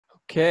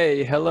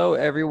Okay, hello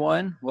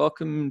everyone.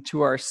 Welcome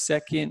to our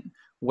second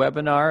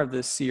webinar of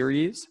this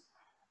series.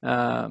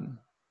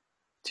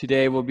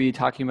 Today we'll be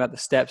talking about the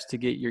steps to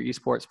get your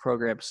esports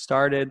program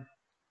started.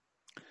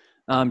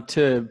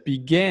 To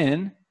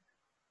begin,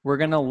 we're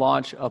going to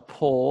launch a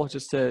poll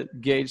just to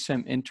gauge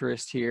some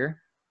interest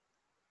here.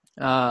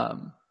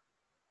 So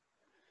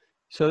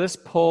this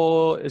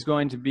poll is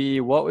going to be,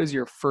 what was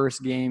your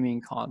first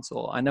gaming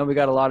console? I know we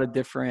got a lot of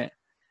different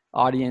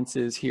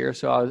audiences here,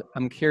 so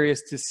I'm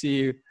curious to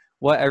see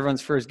what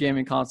everyone's first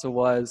gaming console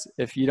was.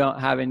 If you don't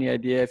have any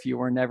idea, if you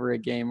were never a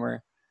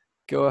gamer,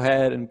 go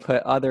ahead and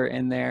put other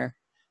in there.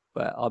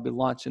 But I'll be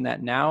launching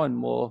that now, and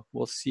we'll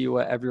see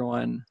what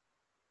everyone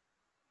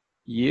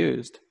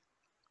used.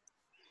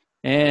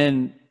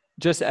 And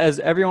just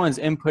as everyone's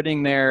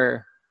inputting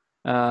their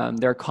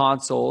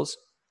consoles,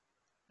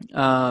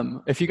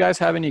 if you guys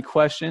have any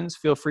questions,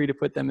 feel free to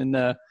put them in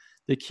the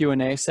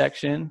Q&A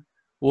section.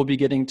 We'll be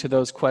getting to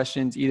those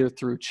questions either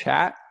through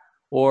chat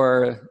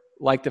or,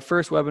 like the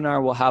first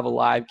webinar, we'll have a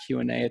live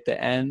Q&A at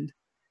the end.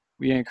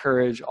 We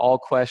encourage all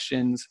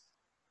questions,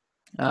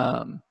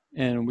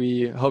 and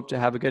we hope to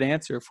have a good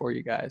answer for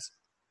you guys.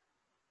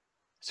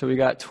 So we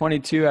got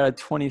 22 out of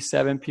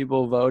 27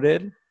 people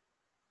voted.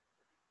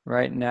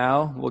 Right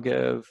now, we'll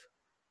give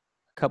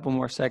a couple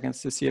more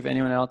seconds to see if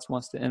anyone else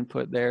wants to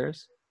input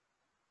theirs.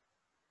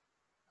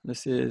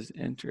 This is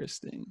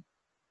interesting.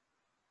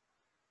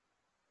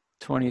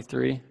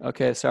 23.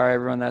 Okay, sorry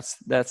everyone,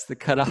 that's the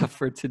cutoff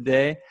for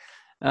today.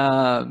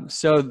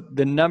 So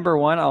the number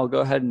one, I'll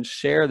go ahead and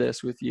share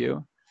this with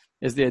you,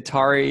 is the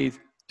Atari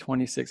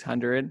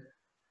 2600.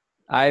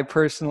 I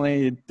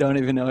personally don't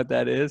even know what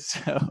that is.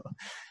 So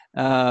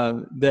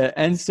the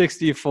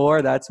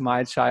N64, that's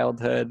my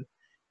childhood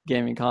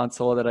gaming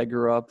console that I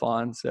grew up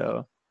on.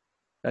 So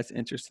that's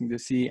interesting to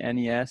see.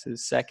 NES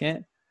is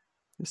second.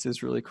 This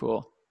is really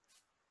cool.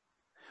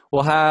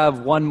 We'll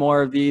have one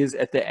more of these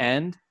at the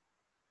end.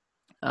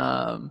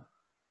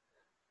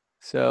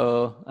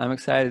 So I'm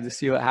excited to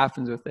see what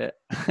happens with it.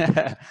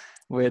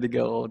 Way to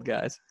go, old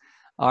guys.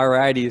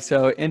 Alrighty,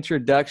 so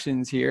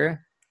introductions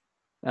here.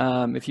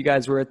 If you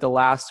guys were at the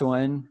last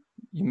one,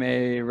 you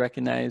may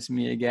recognize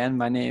me again.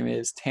 My name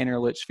is Tanner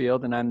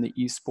Litchfield, and I'm the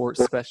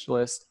esports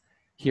specialist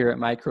here at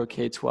Micro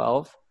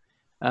K-12.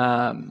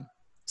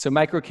 So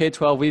Micro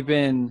K-12, we've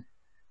been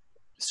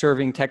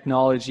serving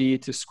technology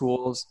to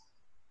schools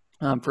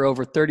for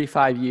over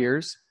 35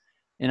 years.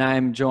 And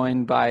I'm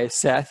joined by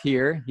Seth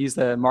here. He's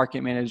the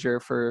market manager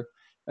for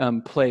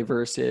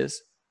PlayVS.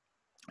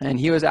 And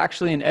he was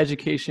actually in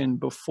education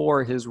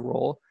before his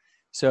role.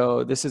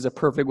 So this is a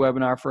perfect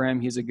webinar for him.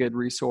 He's a good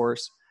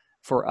resource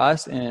for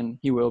us, and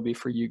he will be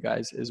for you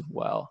guys as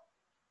well.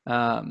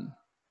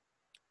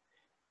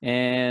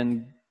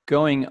 And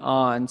going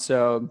on,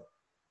 so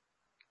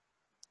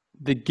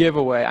the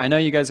giveaway. I know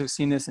you guys have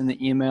seen this in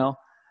the email.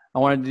 I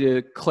wanted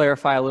to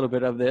clarify a little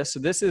bit of this. So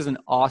this is an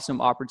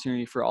awesome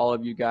opportunity for all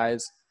of you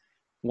guys.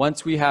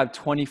 Once we have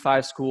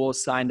 25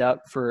 schools signed up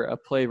for a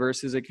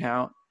PlayVS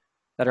account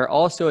that are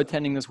also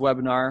attending this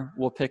webinar,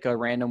 we'll pick a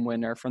random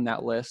winner from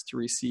that list to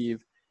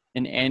receive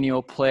an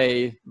annual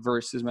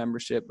PlayVS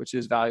membership, which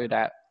is valued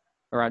at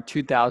around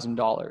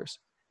 $2,000.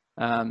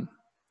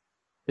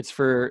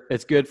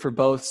 It's good for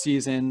both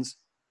seasons,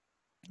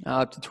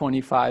 up to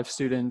 25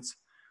 students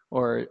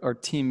or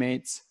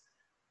teammates.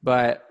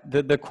 But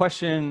the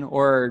question,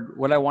 or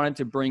what I wanted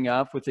to bring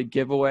up with the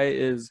giveaway,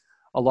 is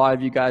a lot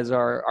of you guys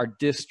are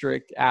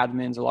district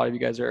admins. A lot of you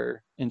guys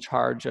are in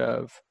charge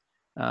of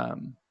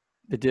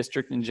the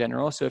district in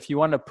general. So if you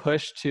want to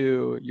push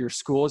to your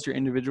schools, your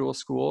individual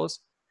schools,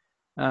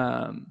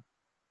 that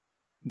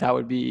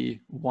would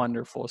be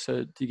wonderful.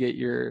 So to get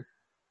your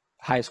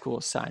high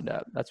school signed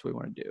up, that's what we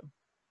want to do.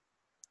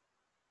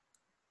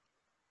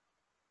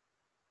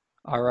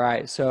 All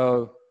right,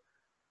 so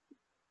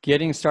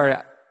getting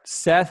started.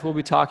 Seth will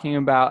be talking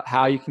about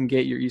how you can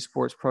get your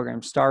esports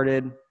program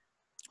started,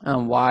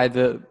 why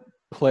the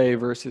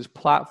PlayVS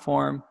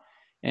platform,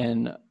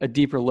 and a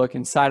deeper look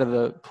inside of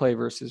the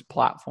PlayVS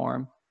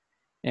platform.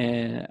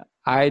 And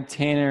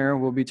Tanner,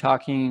 will be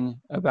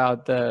talking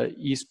about the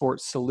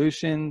esports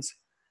solutions,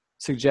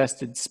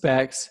 suggested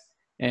specs,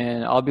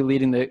 and I'll be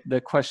leading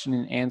the question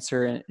and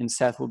answer, and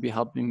Seth will be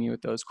helping me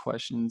with those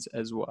questions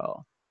as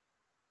well.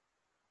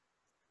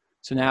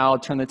 So now I'll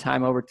turn the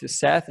time over to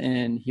Seth,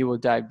 and he will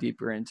dive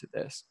deeper into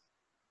this.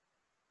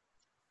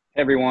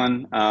 Hey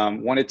everyone,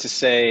 wanted to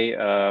say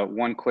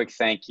one quick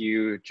thank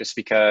you, just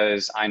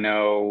because I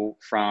know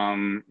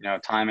from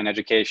time in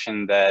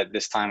education that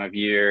this time of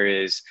year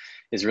is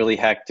really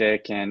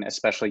hectic, and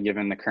especially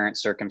given the current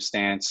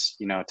circumstance,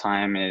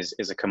 time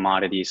is a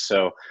commodity.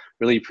 So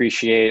really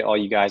appreciate all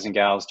you guys and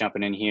gals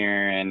jumping in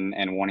here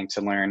and wanting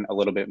to learn a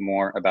little bit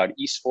more about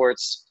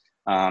esports.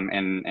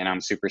 And I'm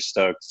super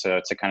stoked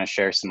to kind of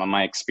share some of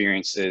my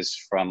experiences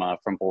from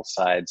both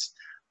sides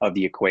of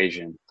the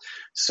equation.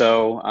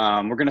 So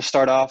we're going to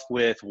start off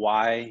with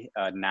why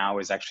now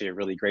is actually a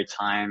really great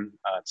time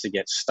to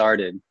get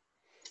started.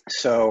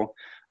 So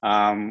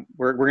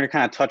we're going to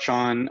kind of touch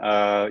on,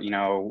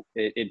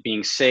 it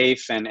being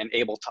safe and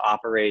able to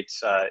operate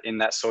in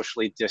that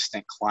socially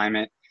distant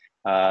climate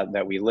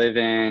that we live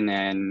in,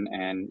 and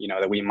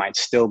that we might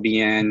still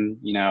be in,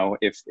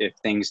 if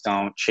things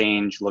don't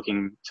change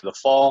looking to the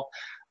fall.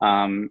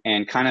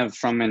 And kind of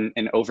from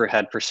an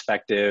overhead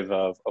perspective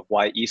of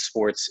why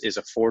esports is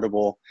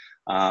affordable,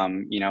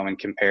 in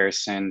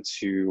comparison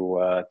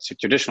to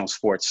traditional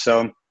sports.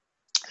 So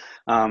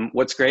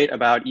what's great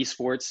about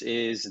esports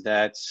is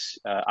that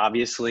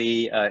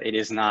obviously it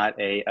is not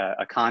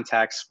a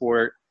contact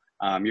sport.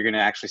 You're going to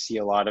actually see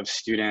a lot of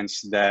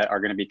students that are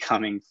going to be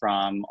coming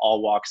from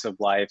all walks of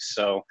life.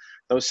 So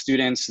those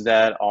students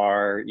that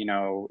are,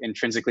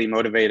 intrinsically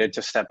motivated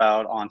to step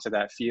out onto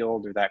that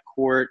field or that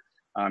court.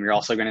 You're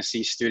also going to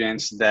see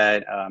students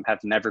that have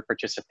never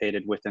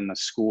participated within the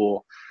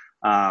school.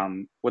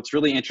 What's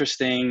really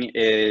interesting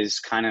is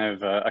kind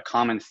of a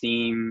common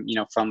theme,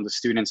 from the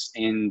students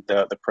in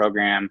the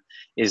program,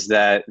 is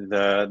that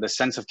the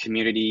sense of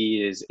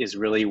community is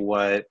really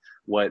what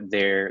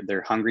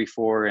they're hungry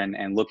for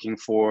and looking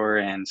for.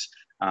 And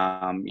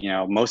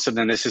most of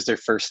them, this is their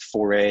first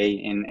foray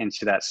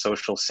into that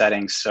social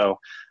setting. So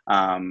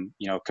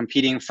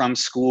competing from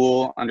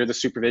school under the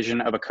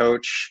supervision of a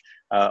coach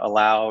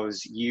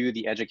allows you,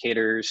 the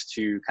educators,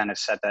 to kind of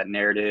set that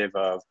narrative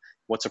of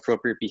what's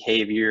appropriate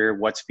behavior,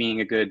 what's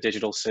being a good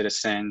digital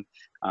citizen,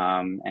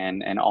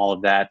 and all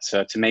of that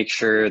to make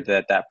sure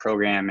that that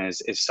program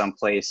is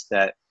someplace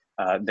that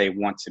they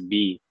want to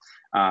be.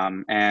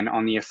 And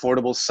on the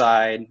affordable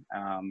side,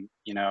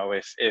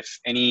 if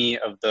any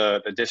of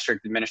the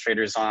district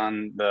administrators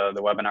on the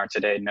webinar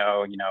today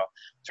know,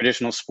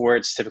 traditional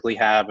sports typically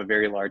have a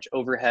very large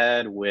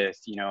overhead with,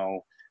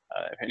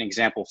 an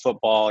example,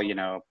 football,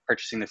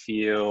 purchasing the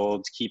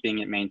fields, keeping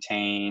it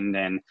maintained,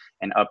 and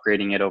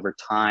upgrading it over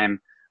time.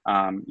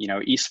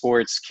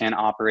 Esports can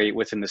operate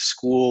within the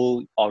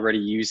school already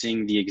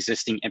using the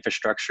existing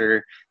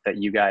infrastructure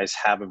that you guys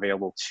have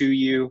available to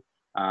you.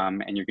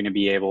 And you're going to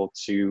be able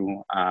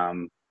to,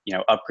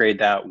 upgrade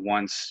that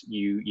once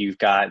you've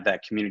got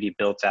that community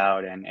built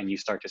out and you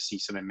start to see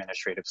some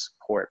administrative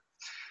support.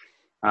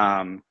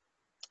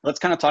 Let's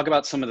kind of talk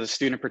about some of the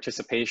student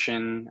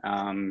participation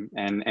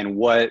and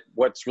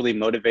what's really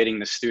motivating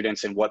the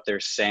students and what they're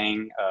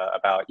saying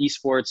about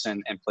esports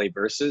and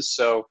PlayVS.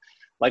 So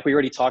like we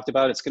already talked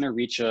about, it's going to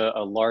reach a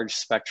large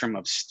spectrum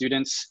of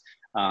students.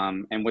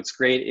 And what's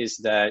great is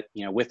that,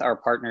 with our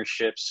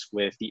partnerships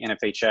with the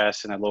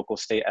NFHS and the local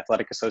state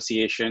athletic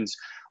associations,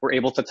 we're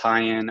able to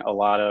tie in a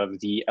lot of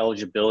the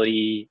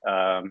eligibility,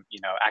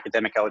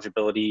 academic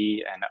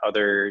eligibility and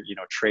other,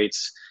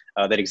 traits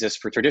that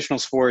exist for traditional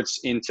sports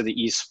into the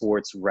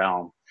esports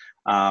realm.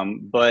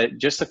 But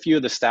just a few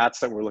of the stats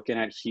that we're looking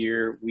at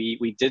here,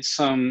 we did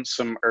some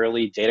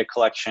early data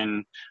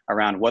collection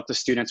around what the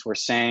students were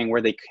saying,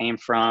 where they came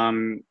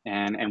from,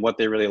 and what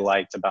they really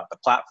liked about the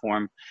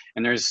platform.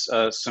 And there's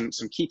some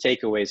key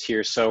takeaways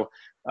here. So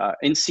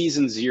in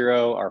season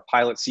 0, our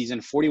pilot season,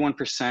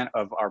 41%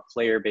 of our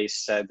player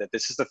base said that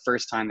this is the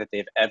first time that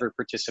they've ever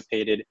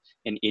participated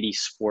in any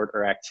sport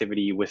or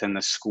activity within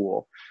the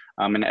school.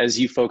 And as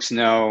you folks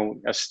know,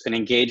 an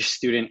engaged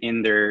student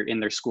in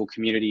their school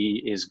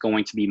community is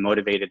going to be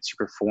motivated to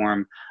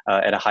perform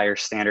at a higher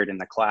standard in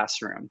the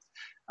classroom.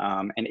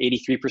 And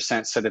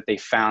 83% said that they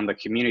found the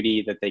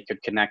community that they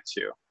could connect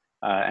to.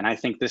 And I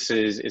think this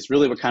is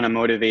really what kind of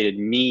motivated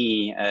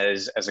me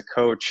as a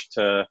coach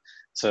to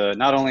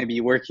not only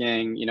be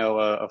working,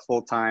 a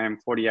full-time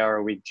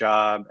 40-hour-a-week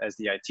job as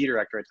the IT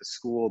director at the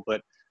school, but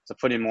to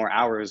put in more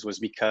hours, was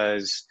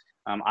because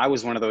I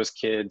was one of those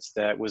kids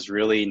that was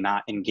really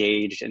not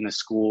engaged in the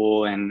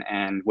school and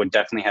would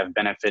definitely have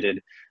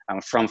benefited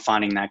from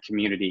finding that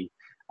community.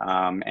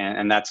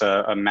 And that's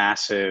a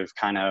massive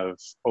kind of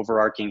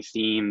overarching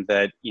theme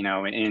that,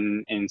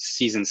 in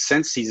seasons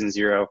since season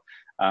 0,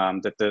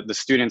 that the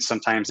students,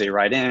 sometimes they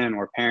write in,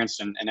 or parents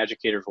and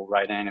educators will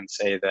write in and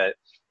say that,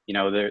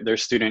 their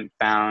student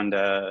found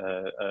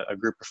a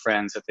group of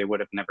friends that they would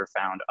have never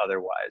found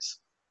otherwise.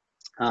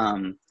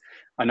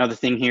 Another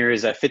thing here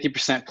is that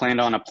 50% planned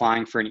on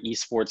applying for an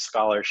esports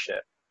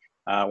scholarship.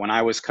 When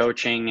I was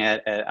coaching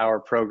at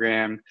our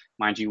program,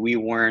 mind you, we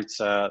weren't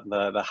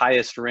the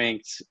highest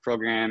ranked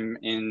program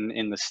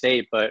in the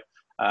state, but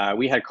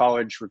we had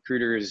college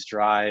recruiters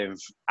drive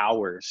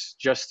hours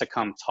just to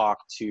come talk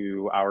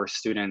to our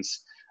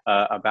students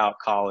about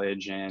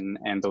college and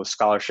those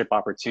scholarship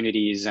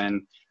opportunities.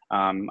 And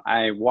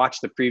I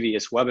watched the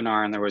previous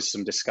webinar, and there was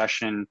some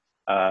discussion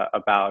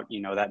about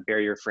that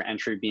barrier for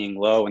entry being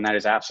low, and that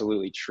is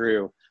absolutely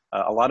true.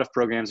 A lot of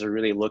programs are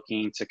really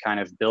looking to kind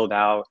of build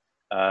out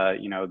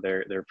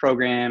their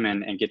program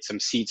and get some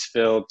seats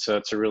filled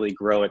to really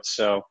grow it.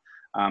 So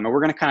and we're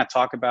going to kind of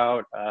talk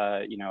about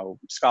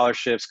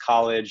scholarships,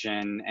 college,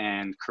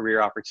 and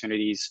career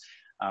opportunities,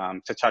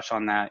 to touch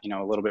on that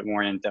a little bit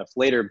more in depth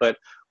later. But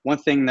one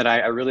thing that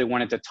I really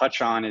wanted to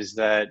touch on is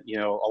that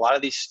a lot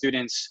of these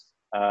students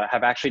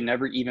have actually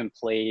never even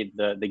played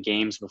the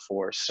games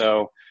before.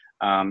 So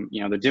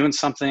You know, they're doing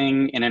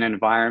something in an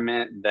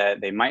environment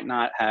that they might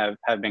not have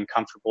been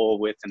comfortable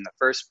with in the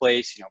first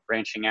place, you know,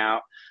 branching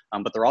out,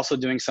 but they're also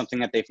doing something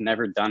that they've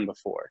never done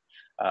before.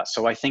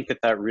 So I think that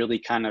that really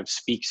kind of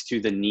speaks to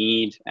the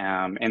need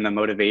and the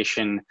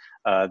motivation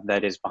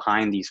that is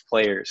behind these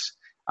players.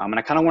 And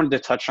I kind of wanted to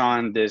touch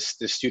on this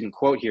student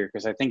quote here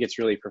because I think it's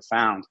really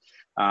profound.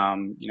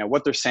 You know,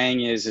 what they're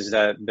saying is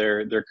that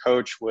their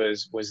coach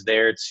was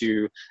there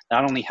to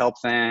not only help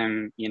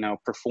them, you know,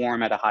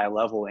 perform at a high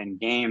level in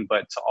game,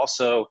 but to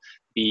also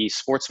be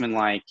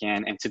sportsmanlike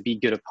and to be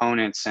good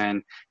opponents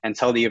and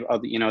tell the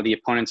you know, the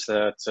opponents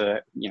to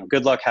you know,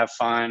 good luck, have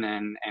fun,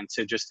 and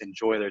to just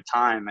enjoy their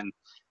time,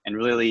 and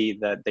really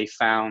that they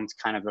found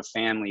kind of a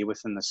family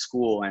within the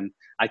school. And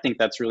I think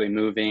that's really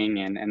moving,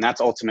 and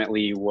that's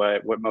ultimately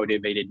what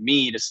motivated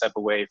me to step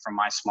away from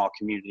my small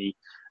community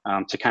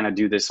to kind of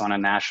do this on a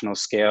national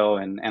scale.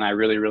 And I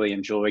really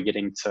enjoy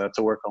getting to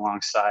work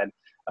alongside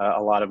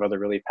a lot of other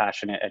really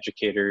passionate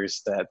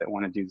educators that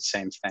want to do the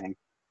same thing.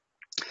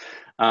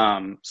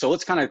 So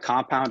let's kind of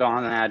compound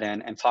on that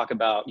and talk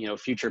about, you know,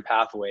 future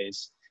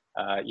pathways.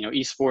 You know,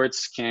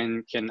 esports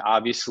can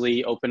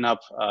obviously open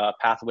up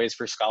pathways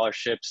for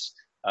scholarships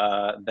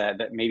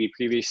that maybe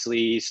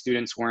previously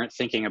students weren't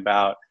thinking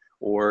about,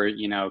 or,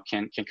 you know,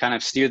 can kind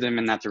of steer them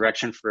in that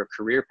direction for a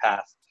career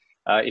path.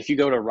 If you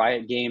go to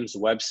Riot Games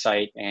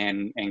website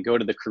and go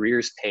to the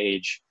careers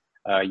page,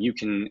 you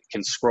can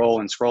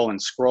scroll and scroll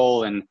and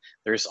scroll, and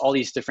there's all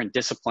these different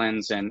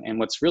disciplines. And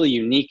what's really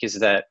unique is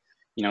that,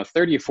 you know,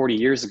 30 or 40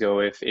 years ago,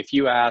 if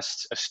you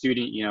asked a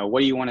student, you know,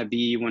 what do you want to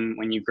be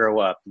when you grow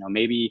up? You know,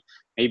 maybe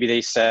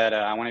they said,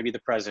 I want to be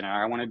the president,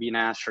 or I want to be an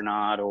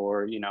astronaut,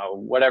 or, you know,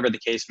 whatever the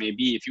case may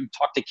be. If you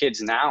talk to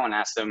kids now and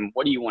ask them,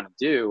 what do you want to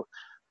do?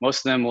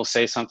 Most of them will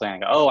say something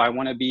like, oh, I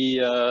want to be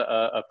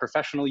a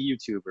professional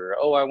YouTuber.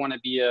 Oh, I want to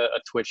be a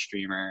Twitch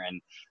streamer.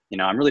 And, you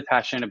know, I'm really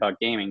passionate about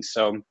gaming.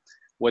 So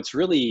what's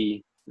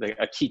really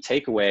a key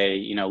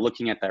takeaway, you know,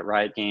 looking at that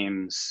Riot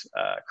Games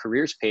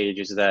careers page,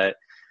 is that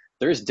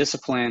there's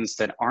disciplines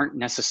that aren't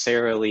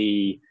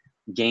necessarily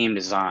game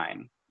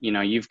design. You know,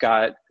 you've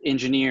got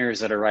engineers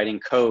that are writing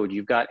code,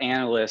 you've got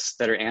analysts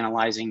that are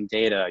analyzing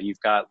data,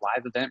 you've got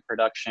live event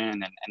production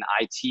and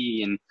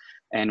IT.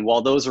 And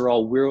while those are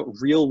all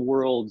real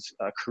world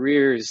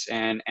careers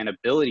and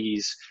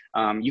abilities,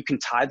 you can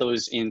tie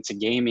those into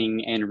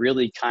gaming and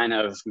really kind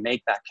of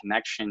make that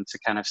connection to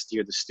kind of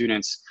steer the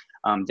students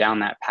down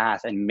that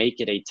path and make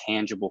it a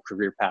tangible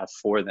career path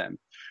for them.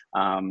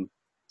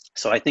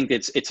 So I think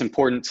it's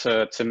important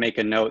to make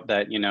a note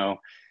that, you know,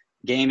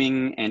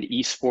 gaming and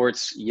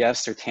esports,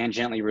 yes, they're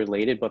tangentially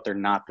related, but they're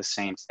not the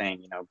same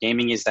thing. You know,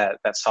 gaming is that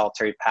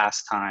solitary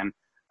pastime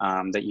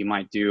that you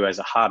might do as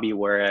a hobby,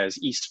 whereas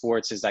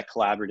esports is that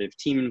collaborative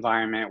team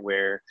environment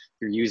where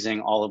you're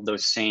using all of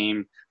those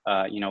same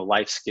you know,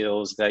 life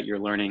skills that you're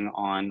learning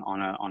on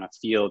a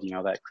field. You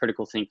know, that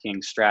critical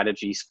thinking,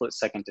 strategy,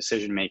 split-second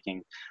decision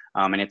making,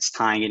 and it's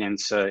tying it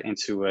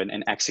into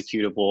an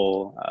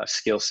executable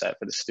skill set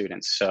for the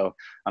students. So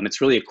it's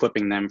really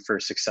equipping them for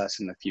success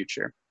in the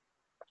future.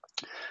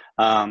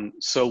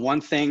 So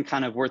one thing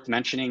kind of worth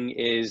mentioning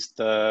is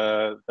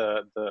the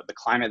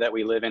climate that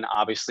we live in.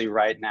 Obviously,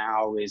 right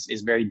now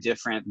is very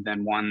different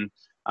than one,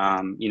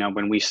 you know,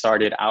 when we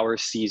started our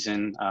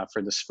season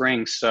for the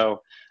spring.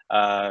 So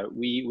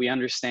we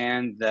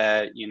understand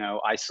that, you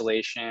know,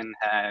 isolation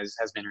has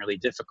been really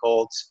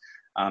difficult,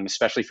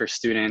 especially for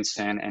students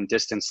and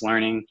distance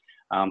learning.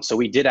 So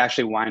we did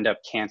actually wind up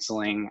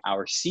canceling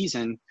our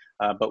season.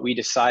 But we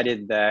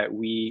decided that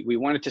we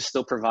wanted to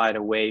still provide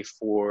a way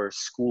for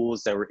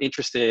schools that were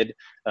interested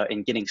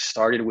in getting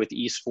started with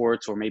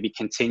esports, or maybe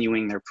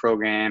continuing their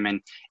program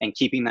and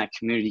keeping that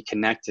community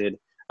connected.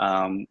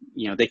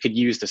 You know, they could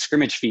use the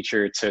scrimmage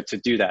feature to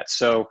do that.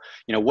 So,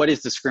 you know, what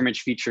is the scrimmage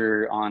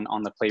feature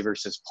on the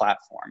PlayVS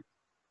platform?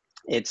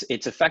 It's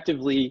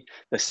effectively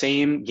the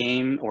same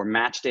game or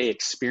match day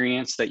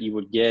experience that you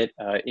would get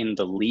in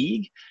the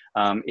league.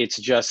 It's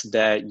just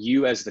that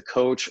you, as the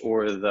coach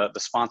or the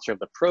sponsor of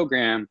the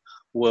program,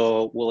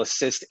 will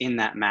assist in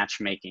that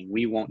matchmaking.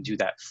 We won't do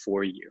that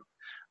for you.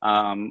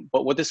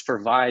 But what this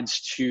provides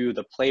to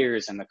the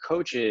players and the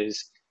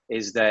coaches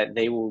is that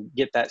they will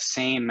get that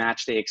same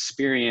match day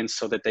experience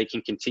so that they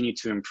can continue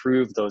to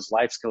improve those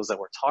life skills that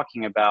we're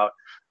talking about.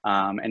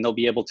 And they'll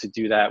be able to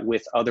do that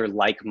with other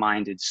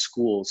like-minded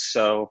schools.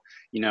 So,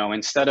 you know,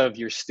 instead of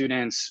your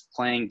students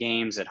playing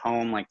games at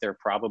home like they're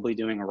probably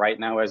doing right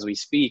now as we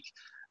speak,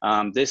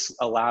 this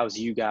allows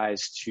you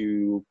guys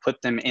to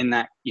put them in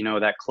that, you know,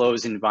 that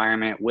closed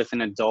environment with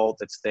an adult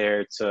that's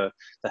there to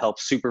help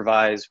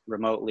supervise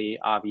remotely,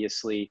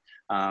 obviously,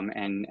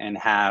 and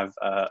have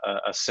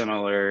a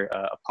similar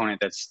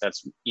opponent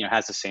that's you know,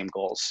 has the same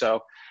goals. So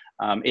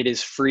it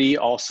is free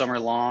all summer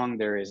long.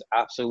 There is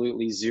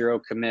absolutely zero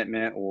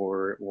commitment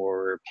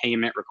or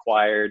payment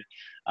required.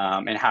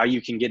 And how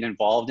you can get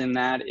involved in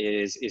that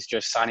is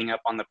just signing up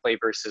on the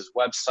PlayVS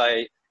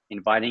website,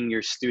 inviting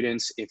your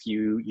students. If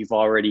you've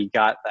already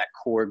got that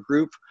core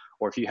group,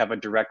 or if you have a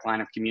direct line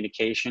of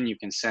communication, you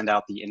can send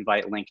out the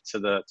invite link to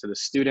the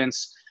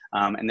students.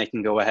 and they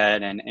can go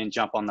ahead and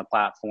jump on the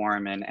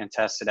platform and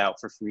test it out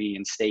for free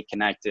and stay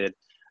connected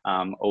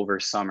over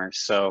summer.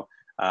 So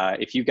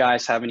if you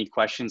guys have any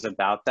questions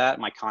about that,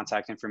 my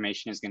contact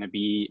information is going to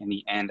be in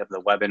the end of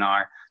the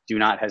webinar. Do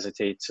not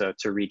hesitate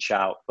to reach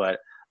out. But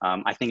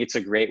I think it's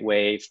a great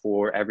way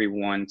for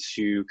everyone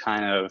to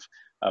kind of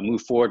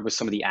move forward with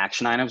some of the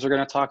action items we're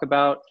going to talk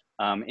about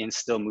and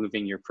still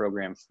moving your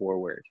program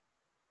forward.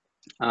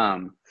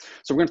 So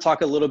we're going to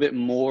talk a little bit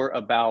more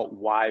about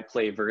why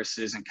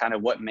PlayVS and kind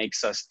of what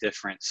makes us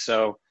different.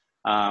 So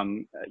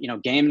you know,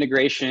 game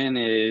integration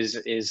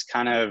is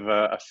kind of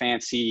a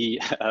fancy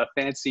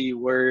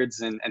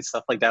words and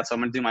stuff like that. So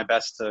I'm going to do my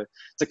best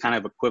to kind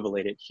of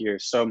equivalate it here.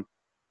 So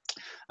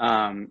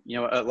you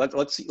know,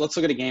 let's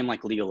look at a game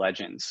like League of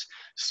Legends.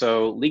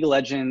 So League of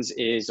Legends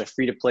is a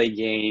free-to-play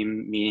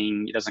game,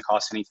 meaning it doesn't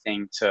cost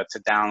anything to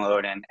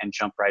download and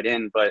jump right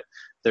in. But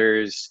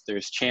there's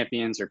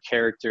champions or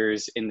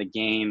characters in the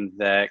game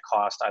that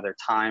cost either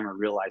time or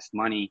real life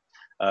money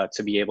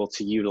to be able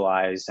to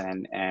utilize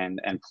and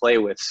play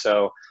with.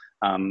 So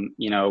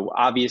you know,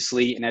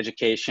 obviously in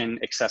education,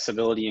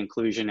 accessibility,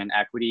 inclusion, and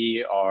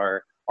equity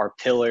are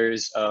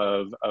pillars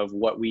of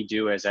what we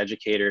do as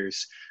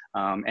educators.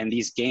 And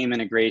these game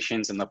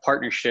integrations and the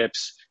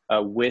partnerships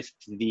with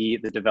the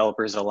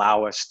developers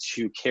allow us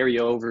to carry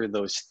over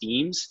those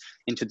themes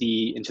into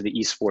the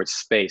esports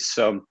space.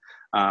 So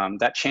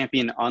that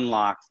champion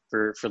unlock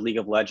for League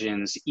of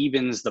Legends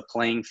evens the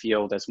playing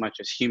field as much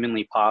as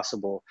humanly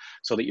possible,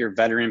 so that your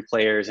veteran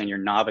players and your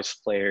novice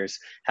players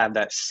have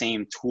that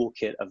same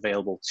toolkit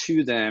available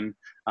to them.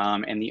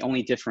 And the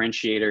only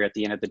differentiator at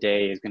the end of the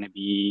day is going to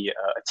be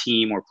a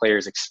team or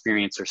player's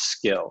experience or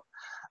skill.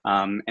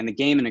 And the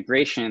game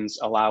integrations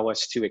allow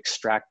us to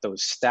extract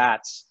those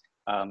stats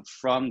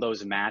from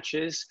those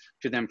matches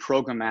to then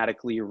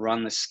programmatically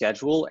run the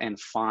schedule and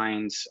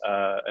find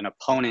an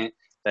opponent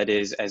that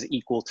is as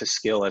equal to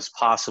skill as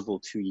possible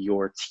to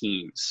your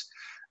teams.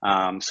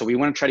 So we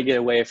want to try to get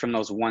away from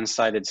those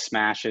one-sided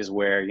smashes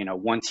where, you know,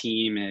 one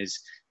team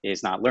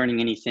is not learning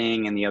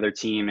anything and the other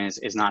team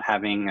is not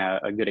having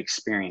a good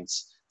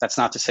experience. That's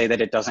not to say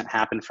that it doesn't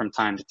happen from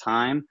time to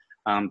time,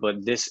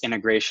 but this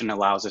integration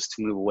allows us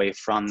to move away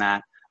from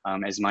that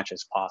as much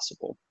as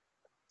possible.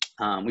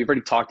 We've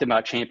already talked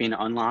about Champion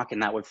Unlock,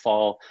 and that would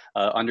fall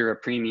under a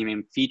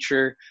premium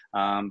feature,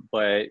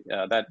 but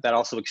that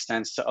also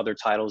extends to other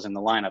titles in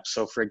the lineup.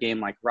 So for a game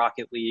like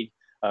Rocket League,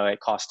 it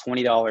costs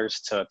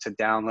 $20 to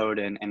download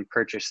and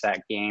purchase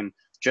that game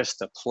just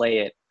to play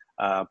it.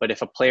 But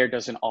if a player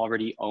doesn't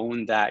already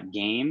own that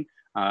game,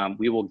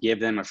 we will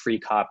give them a free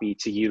copy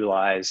to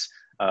utilize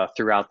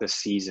throughout the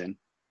season.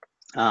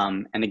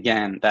 And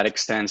again, that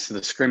extends to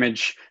the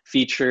scrimmage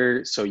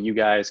feature, so you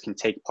guys can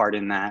take part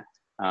in that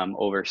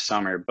over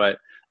summer. But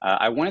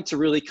I wanted to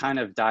really kind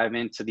of dive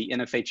into the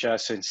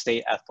NFHS and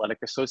State Athletic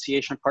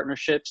Association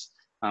partnerships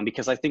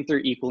because I think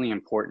they're equally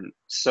important.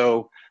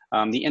 So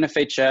the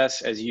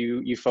NFHS, as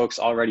you folks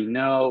already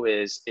know,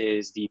 is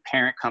the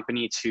parent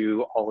company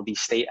to all of these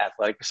state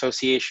athletic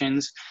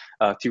associations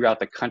throughout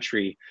the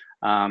country.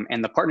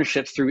 And the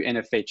partnership through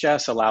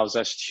NFHS allows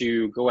us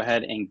to go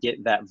ahead and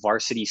get that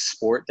varsity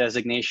sport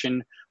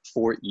designation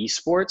for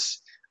esports.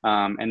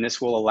 And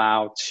this will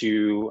allow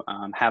to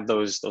have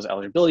those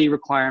eligibility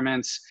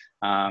requirements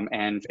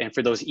and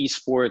for those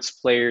esports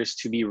players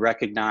to be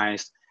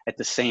recognized at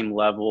the same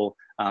level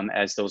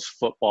as those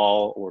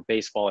football or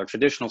baseball or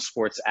traditional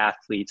sports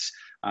athletes.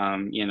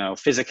 You know,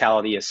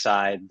 physicality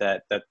aside,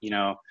 that you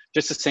know,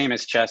 just the same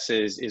as chess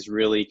is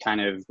really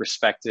kind of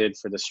respected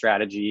for the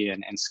strategy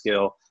and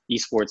skill.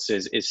 Esports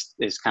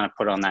is kind of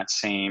put on that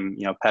same,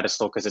 you know,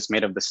 pedestal because it's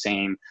made of the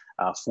same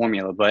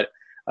formula. But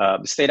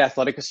the state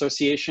athletic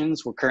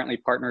associations, we're currently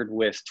partnered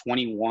with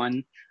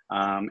 21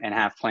 and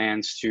have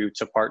plans to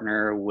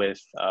partner with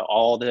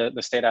all the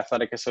state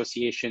athletic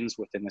associations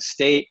within the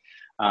state.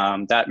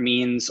 That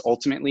means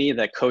ultimately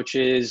that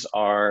coaches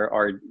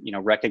are you know,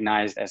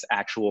 recognized as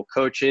actual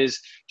coaches,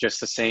 just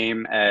the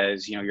same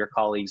as, you know, your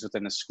colleagues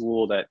within the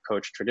school that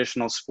coach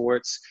traditional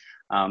sports.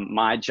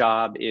 My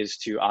job is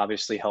to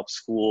obviously help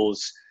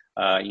schools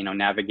you know,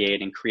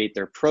 navigate and create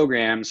their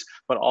programs,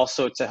 but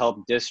also to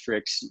help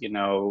districts, you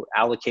know,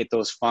 allocate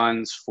those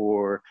funds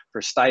for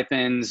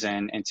stipends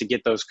and to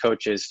get those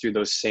coaches through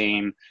those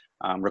same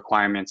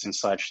requirements and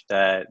such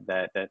that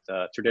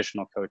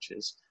traditional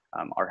coaches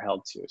are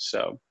held to.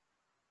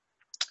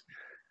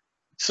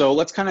 So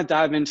let's kind of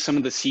dive into some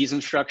of the season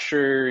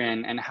structure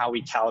and how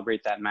we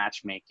calibrate that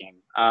matchmaking.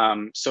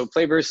 So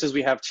PlayVS,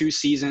 we have 2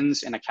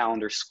 seasons in a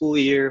calendar school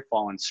year,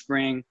 fall and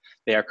spring.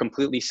 They are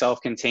completely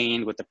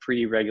self-contained with the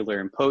pre,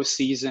 regular, and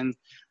post-season.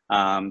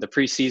 The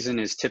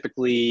preseason is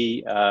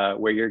typically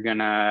where you're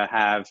gonna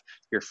have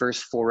your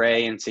first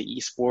foray into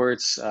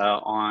esports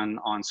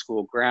on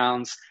school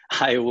grounds.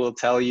 I will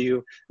tell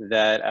you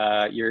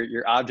that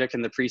your object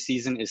in the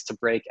preseason is to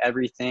break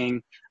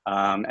everything,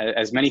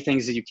 as many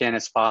things as you can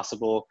as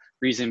possible.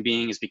 Reason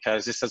being is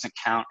because this doesn't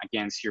count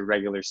against your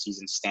regular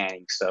season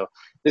standing. So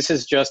this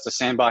is just a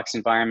sandbox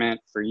environment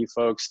for you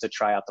folks to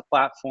try out the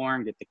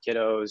platform, get the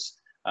kiddos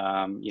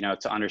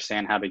to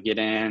understand how to get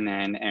in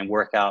and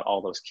work out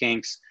all those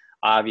kinks.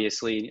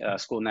 Obviously,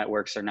 school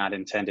networks are not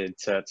intended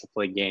to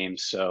play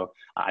games, so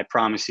I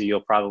promise you,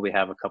 you'll probably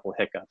have a couple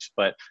hiccups,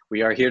 but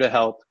we are here to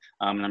help,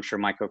 and I'm sure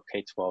Micro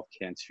K-12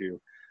 can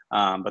too.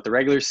 But the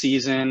regular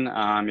season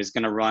is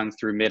going to run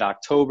through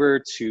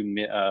mid-October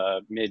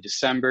to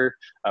mid-December.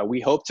 We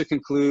hope to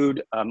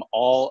conclude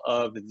all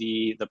of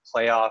the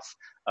playoff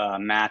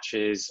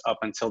matches up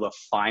until the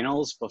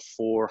finals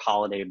before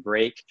holiday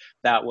break.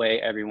 That way,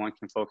 everyone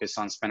can focus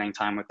on spending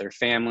time with their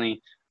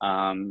family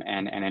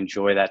and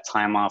enjoy that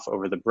time off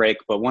over the break.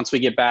 But once we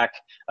get back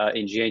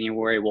in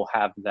January, we'll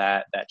have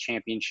that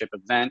championship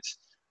event.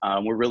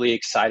 We're really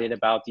excited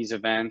about these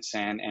events,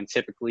 and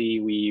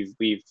typically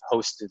we've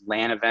hosted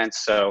LAN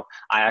events. So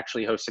I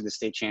actually hosted the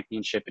state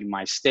championship in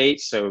my state,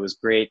 so it was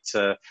great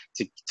to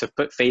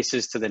put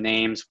faces to the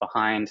names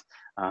behind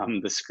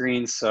the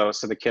screens. So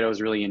the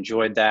kiddos really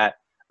enjoyed that.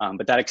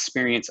 But that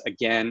experience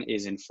again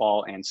is in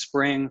fall and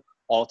spring.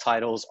 All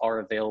titles are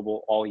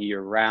available all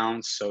year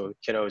round, so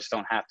kiddos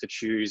don't have to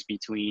choose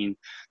between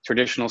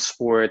traditional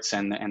sports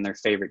and their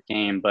favorite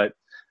game. But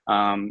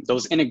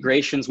those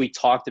integrations we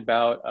talked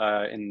about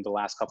in the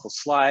last couple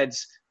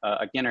slides,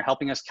 again, are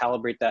helping us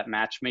calibrate that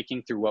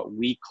matchmaking through what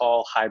we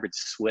call hybrid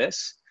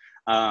Swiss.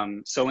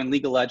 So in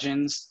League of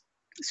Legends,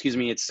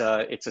 it's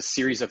a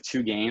series of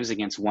 2 games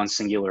against one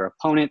singular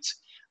opponent.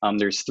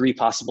 There's 3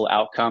 possible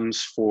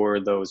outcomes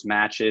for those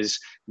matches: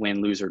 win,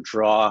 lose, or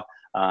draw.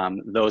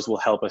 Those will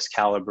help us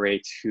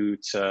calibrate who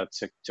to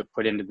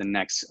put into the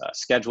next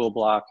schedule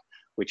block,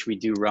 which we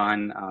do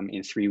run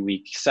in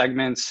 3-week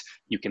segments.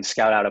 You can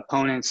scout out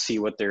opponents, see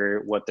what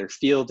they're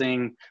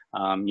fielding,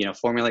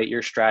 formulate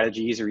your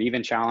strategies, or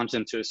even challenge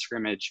them to a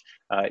scrimmage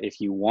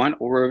if you want,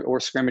 or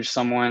scrimmage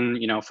someone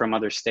from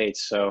other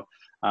states. So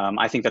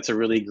I think that's a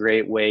really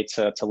great way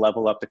to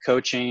level up the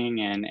coaching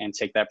and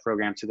take that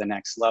program to the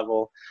next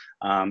level.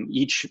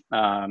 Each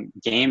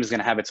game is going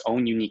to have its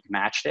own unique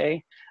match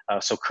day.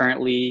 So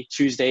currently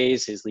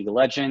Tuesdays is League of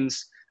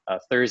Legends,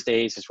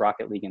 Thursdays is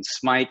Rocket League and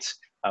Smite.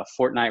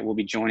 Fortnite will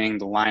be joining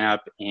the lineup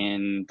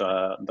in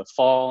the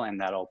fall,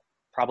 and that'll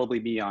probably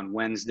be on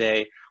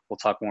Wednesday. We'll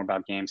talk more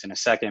about games in a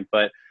second,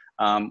 but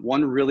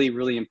one really,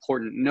 really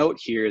important note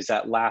here is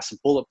that last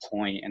bullet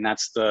point, and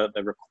that's the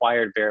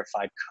required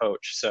verified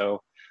coach. So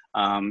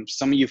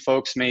some of you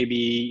folks may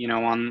be,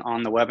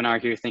 on the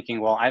webinar here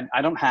thinking, well,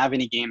 I don't have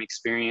any game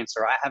experience,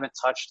 or I haven't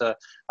touched a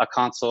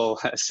console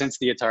since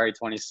the Atari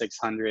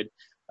 2600.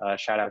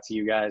 Shout out to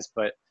you guys.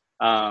 But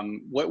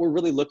what we're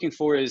really looking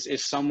for is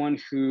someone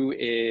who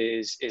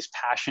is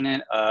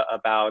passionate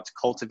about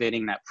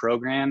cultivating that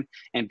program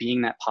and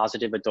being that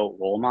positive adult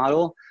role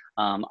model.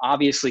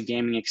 Obviously,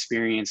 gaming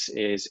experience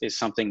is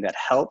something that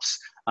helps,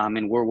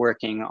 and we're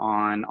working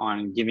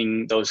on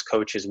giving those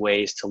coaches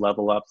ways to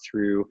level up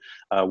through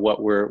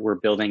what we're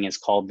building is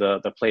called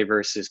the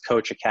PlayVS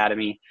Coach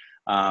Academy.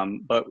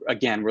 But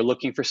again, we're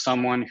looking for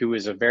someone who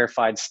is a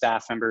verified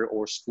staff member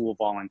or school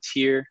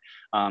volunteer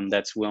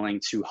that's willing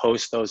to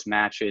host those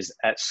matches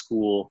at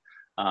school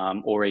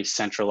or a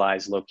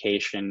centralized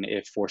location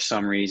if for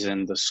some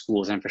reason the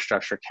school's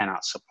infrastructure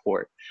cannot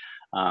support.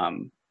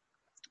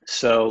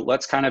 So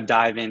let's kind of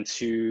dive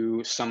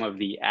into some of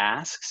the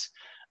asks.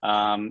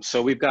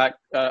 So we've got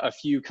a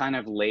few kind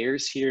of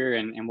layers here,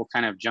 and we'll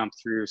kind of jump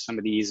through some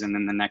of these, and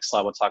then the next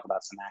slide we'll talk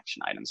about some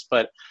action items.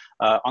 But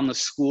on the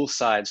school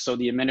side, so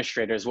the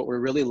administrators, what we're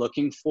really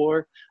looking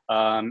for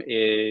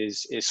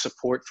is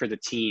support for the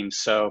team.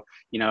 So,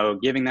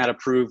 giving that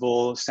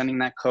approval, sending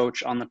that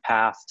coach on the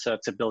path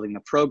to building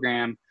the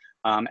program,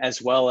 as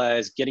well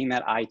as getting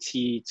that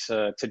IT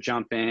to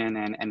jump in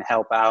and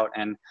help out.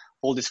 And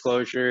full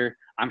disclosure,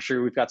 I'm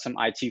sure we've got some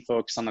IT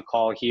folks on the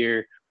call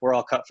here. We're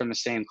all cut from the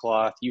same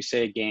cloth. You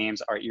say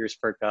games, our ears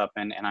perk up,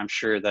 and I'm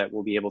sure that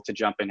we'll be able to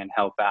jump in and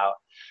help out.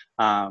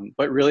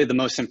 But really the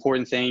most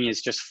important thing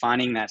is just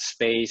finding that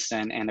space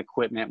and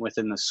equipment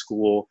within the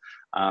school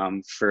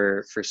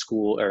for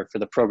school or for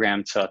the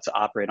program to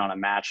operate on a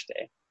match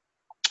day.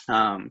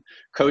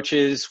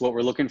 Coaches, what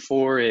we're looking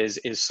for is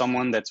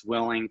someone that's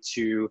willing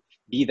to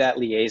be that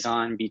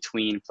liaison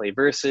between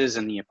PlayVS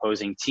and the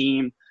opposing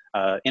team.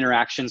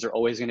 Interactions are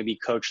always going to be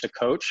coach to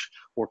coach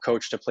or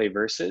coach to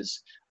PlayVS.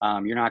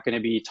 You're not going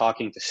to be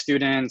talking to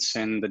students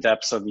in the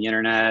depths of the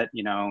internet,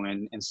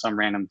 in some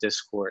random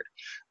Discord.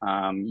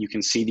 You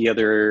can see the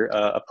other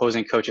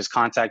opposing coach's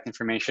contact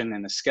information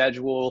in the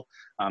schedule.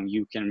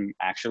 You can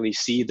actually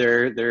see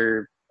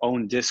their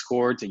own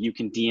Discord, so you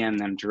can DM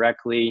them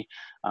directly.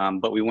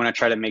 But we want to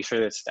try to make sure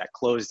that it's that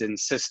closed-in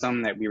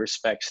system, that we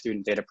respect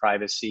student data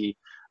privacy,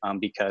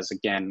 because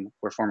again,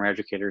 we're former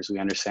educators, we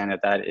understand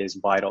that is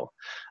vital.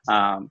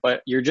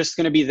 But you're just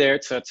going to be there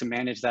to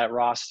manage that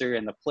roster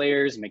and the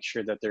players, make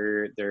sure that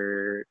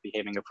they're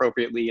behaving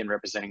appropriately and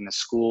representing the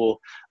school,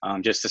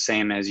 just the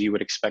same as you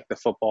would expect the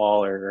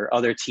football or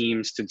other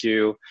teams to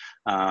do.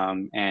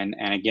 And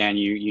again,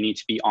 you need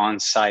to be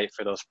on site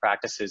for those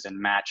practices and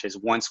matches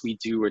once we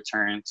do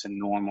return to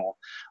normal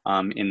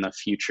in the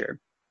future.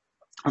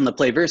 On the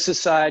PlayVS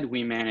side,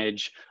 we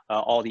manage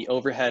all the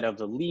overhead of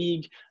the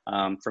league,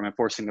 from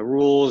enforcing the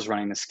rules,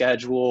 running the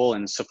schedule,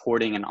 and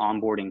supporting and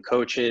onboarding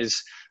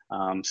coaches.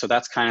 So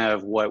that's kind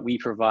of what we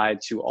provide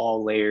to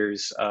all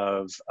layers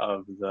of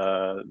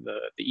the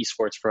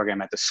esports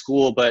program at the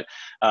school. But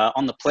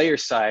on the player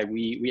side,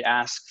 we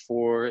ask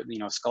for, you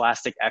know,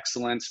 scholastic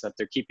excellence, that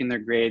they're keeping their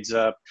grades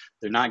up,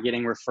 they're not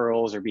getting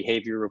referrals or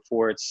behavior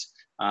reports,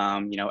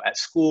 you know, at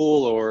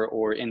school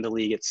or in the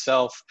league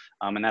itself.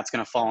 And that's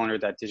going to fall under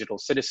that digital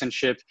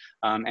citizenship.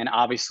 And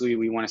obviously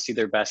we want to see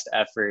their best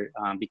effort,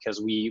 because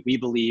we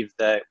believe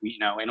that we, you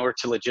know, in order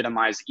to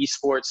legitimize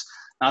esports,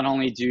 not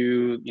only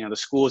do, you know, the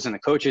schools and the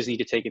coaches need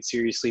to take it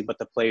seriously, but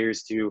the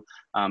players do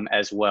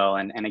as well.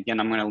 And again,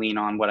 I'm going to lean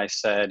on what I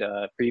said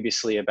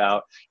previously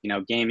about, you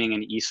know, gaming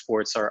and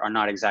esports are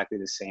not exactly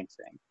the same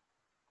thing.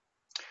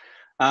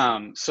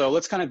 So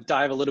let's kind of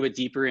dive a little bit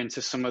deeper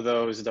into some of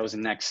those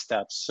next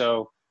steps.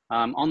 So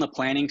on the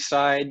planning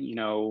side, you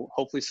know,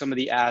 hopefully some of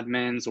the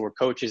admins or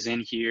coaches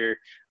in here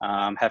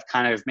have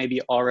kind of maybe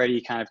already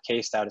kind of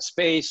cased out a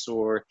space,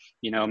 or,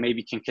 you know,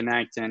 maybe can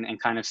connect and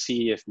kind of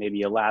see if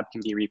maybe a lab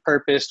can be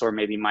repurposed, or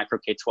maybe Micro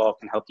K-12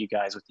 can help you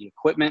guys with the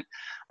equipment.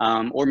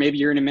 Or maybe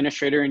you're an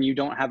administrator and you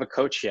don't have a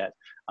coach yet.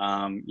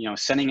 You know,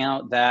 sending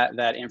out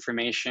that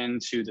information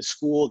to the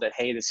school that,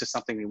 hey, this is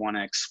something we want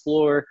to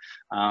explore,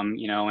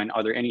 you know, and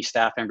are there any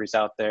staff members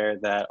out there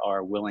that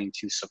are willing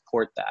to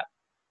support that?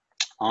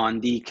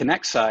 On the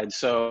connect side,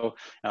 so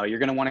you're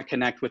going to want to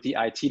connect with the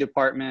IT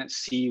department,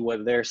 see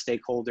what their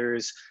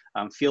stakeholders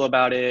feel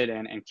about it,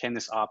 and can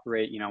this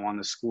operate, you know, on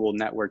the school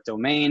network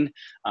domain.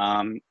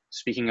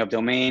 Speaking of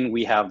domain,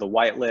 we have the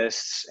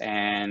whitelists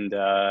and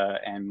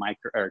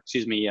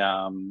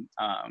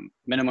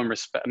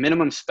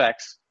minimum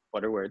specs.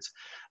 What are words?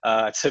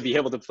 To be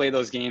able to play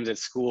those games at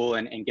school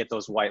and get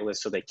those whitelists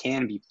so they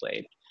can be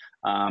played.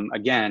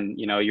 Again,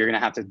 you know, you're going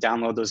to have to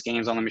download those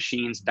games on the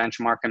machines,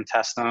 benchmark them,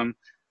 test them.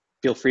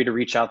 Feel free to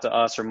reach out to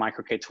us or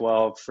Micro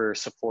K-12 for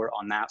support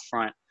on that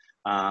front.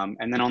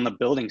 And then on the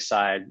building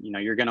side, you know,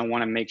 you're going to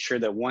want to make sure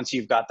that once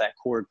you've got that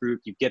core group,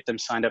 you get them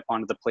signed up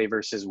onto the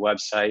PlayVS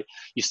website,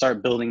 you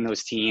start building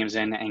those teams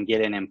and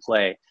get in and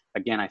play.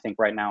 Again, I think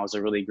right now is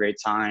a really great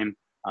time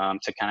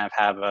to kind of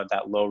have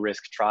that low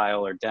risk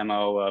trial or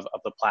demo of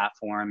the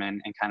platform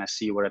and kind of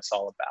see what it's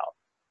all about.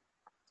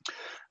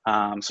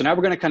 So now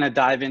we're going to kind of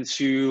dive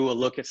into a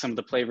look at some of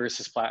the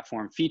PlayVS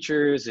platform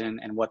features and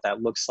what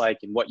that looks like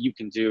and what you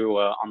can do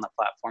on the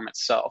platform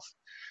itself.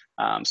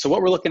 So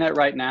what we're looking at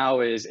right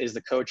now is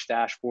the coach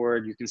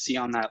dashboard. You can see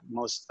on that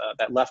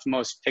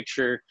leftmost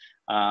picture,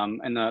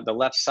 and the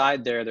left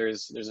side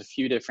there's a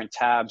few different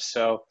tabs.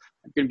 So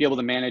you're going to be able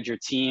to manage your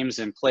teams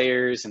and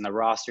players and the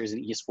rosters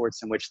and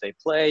esports in which they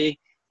play.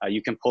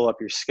 You can pull up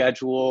your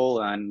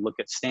schedule and look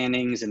at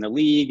standings in the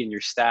league and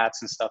your stats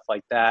and stuff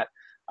like that.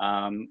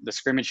 The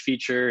scrimmage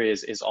feature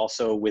is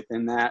also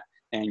within that,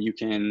 and you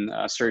can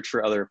search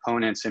for other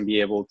opponents and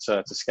be able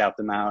to scout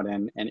them out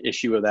and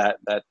issue that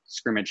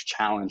scrimmage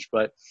challenge.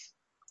 But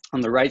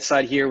on the right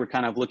side here, we're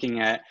kind of looking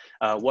at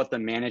what the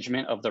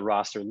management of the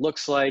roster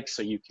looks like.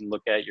 So you can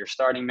look at your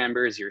starting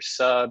members, your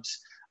subs.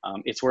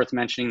 It's worth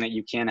mentioning that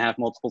you can have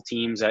multiple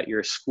teams at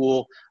your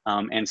school,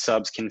 and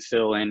subs can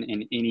fill in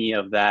any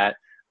of that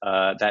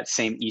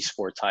same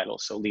esport title.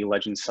 So League of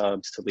Legends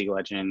subs to League of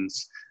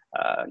Legends,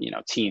 you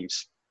know,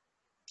 teams.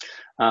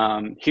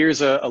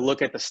 Here's a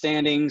look at the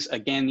standings.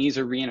 Again, these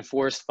are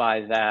reinforced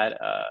by that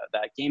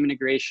game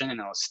integration and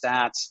those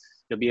stats.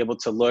 You'll be able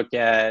to look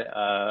at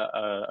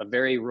a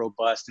very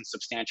robust and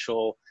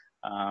substantial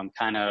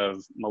kind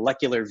of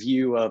molecular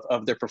view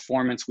of their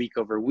performance week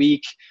over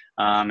week,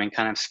 and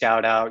kind of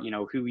scout out, you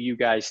know, who you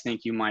guys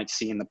think you might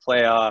see in the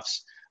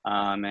playoffs,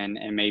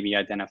 and maybe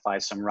identify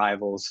some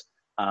rivals.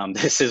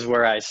 This is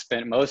where I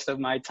spent most of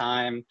my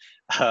time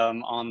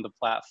on the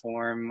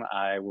platform.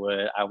 I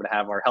would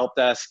have our help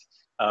desk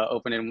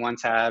open in one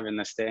tab and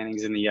the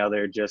standings in the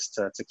other, just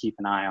to keep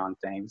an eye on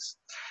things.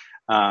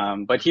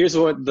 But here's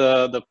what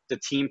the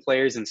team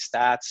players and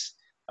stats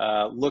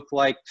look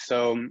like.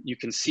 So you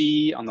can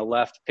see on the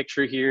left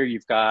picture here,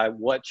 you've got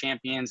what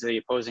champions the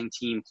opposing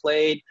team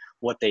played,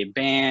 what they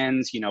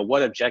banned, you know,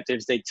 what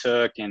objectives they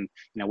took, and,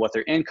 you know, what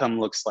their income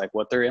looks like,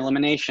 what their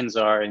eliminations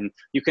are. And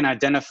you can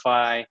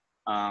identify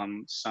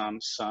some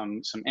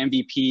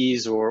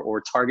MVPs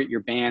or target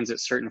your bans at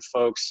certain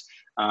folks,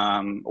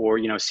 or,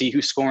 you know, see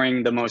who's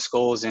scoring the most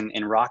goals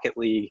in Rocket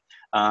League,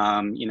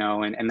 you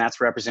know, and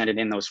that's represented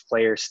in those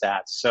player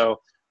stats. So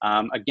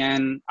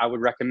again, I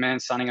would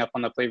recommend signing up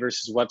on the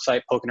PlayVS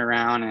website, poking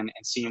around and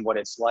seeing what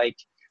it's like.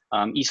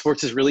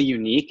 Esports is really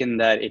unique in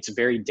that it's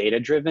very data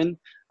driven,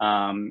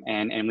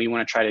 and we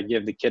want to try to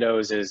give the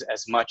kiddos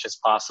as much as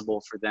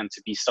possible for them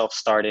to be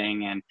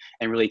self-starting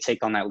and really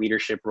take on that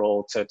leadership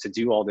role to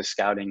do all the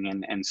scouting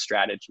and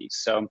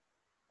strategies. So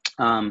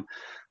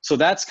so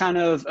that's kind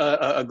of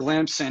a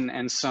glimpse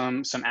and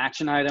some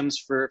action items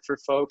for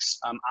folks.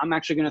 I'm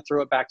actually going to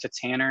throw it back to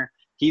Tanner.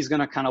 He's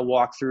going to kind of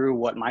walk through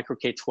what Micro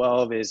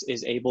K-12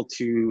 is able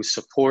to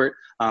support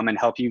and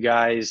help you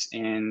guys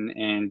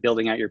in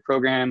building out your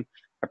program.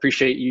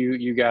 appreciate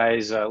you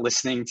guys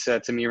listening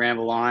to me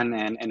ramble on,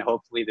 and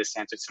hopefully this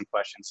answered some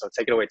questions. So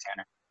take it away,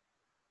 Tanner.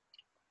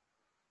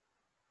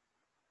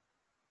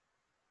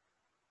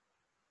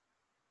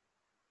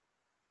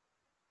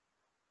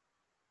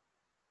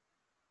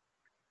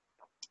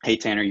 Hey,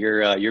 Tanner,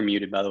 you're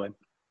muted, by the way.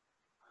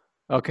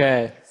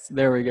 Okay, so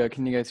there we go.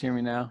 Can you guys hear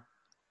me now?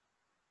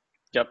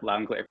 Yep, loud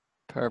and clear.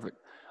 Perfect.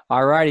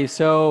 All righty.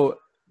 So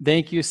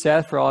thank you,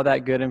 Seth, for all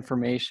that good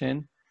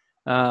information.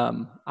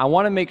 I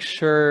want to make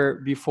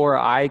sure before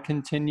I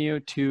continue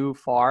too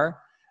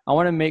far, I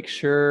want to make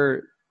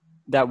sure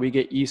that we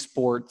get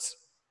esports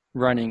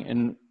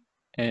running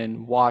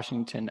in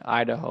Washington,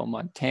 Idaho,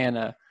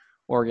 Montana,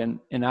 Oregon,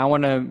 and I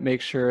want to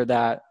make sure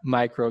that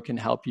Micro can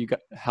help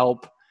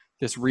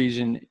this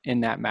region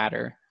in that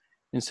matter.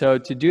 And so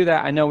to do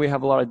that, I know we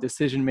have a lot of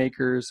decision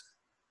makers,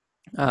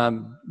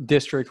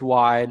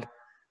 district-wide,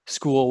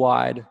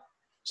 school-wide.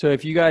 So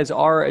if you guys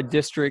are a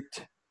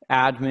district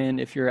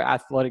admin, if you're an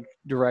athletic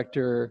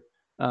director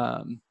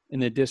in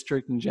the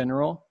district in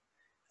general,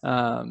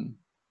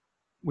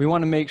 we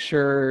want to make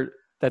sure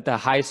that the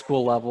high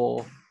school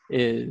level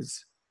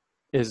is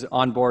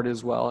on board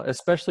as well,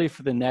 especially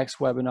for the next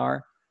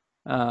webinar.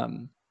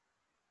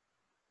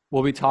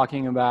 We'll be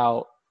talking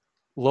about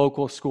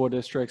local school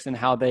districts and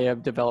how they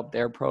have developed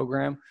their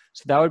program.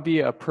 So that would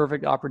be a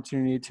perfect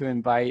opportunity to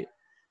invite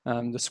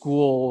the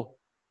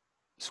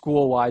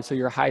school-wide, so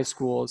your high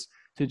schools,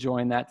 to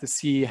join that, to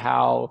see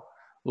how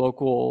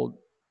local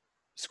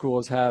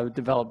schools have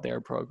developed their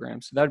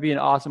programs. So that'd be an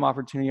awesome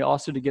opportunity.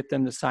 Also, to get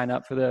them to sign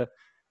up for the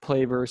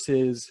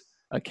PlayVS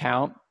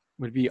account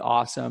would be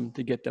awesome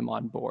to get them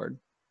on board.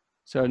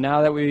 So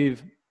now that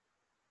we've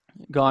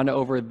gone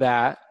over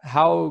that,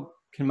 how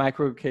can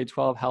Micro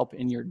K-12 help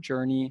in your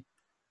journey?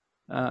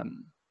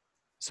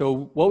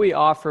 So what we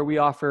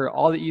offer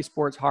all the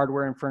esports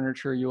hardware and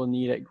furniture you will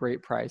need at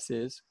great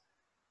prices.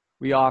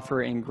 We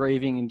offer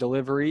engraving and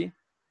delivery.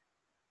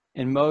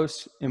 And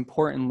most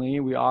importantly,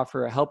 we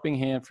offer a helping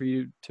hand for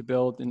you to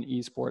build an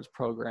esports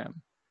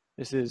program.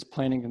 This is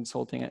planning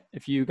consulting.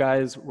 If you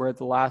guys were at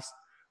the last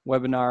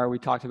webinar, we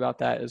talked about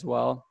that as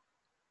well.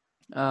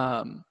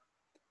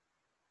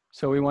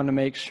 So we want to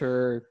make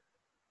sure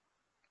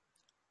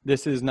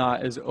this is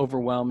not as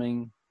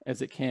overwhelming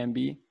as it can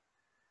be.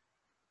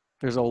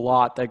 There's a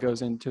lot that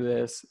goes into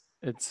this.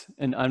 It's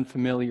an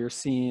unfamiliar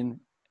scene,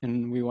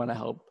 and we want to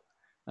help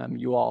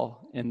you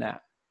all in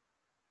that.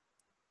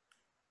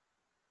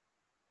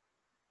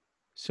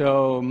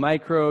 So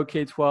Micro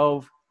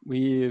K-12,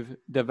 we've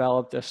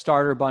developed a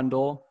starter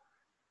bundle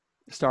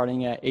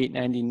starting at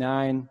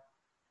 $8.99.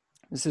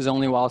 This is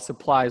only while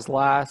supplies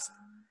last.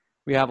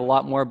 We have a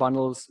lot more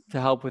bundles to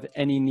help with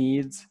any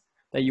needs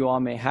that you all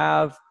may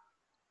have.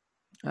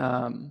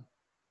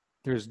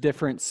 There's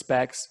different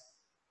specs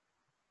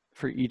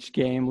for each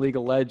game. League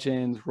of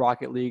Legends,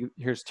 Rocket League,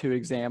 here's two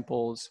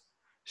examples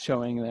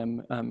showing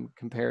them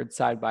compared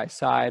side by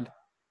side.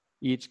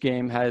 Each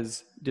game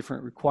has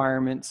different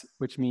requirements,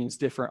 which means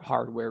different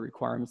hardware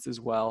requirements as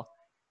well.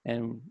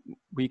 And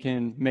we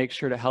can make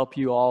sure to help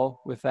you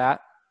all with that.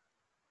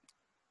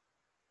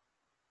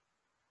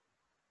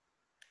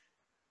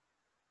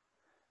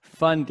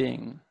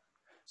 Funding.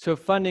 So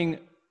funding,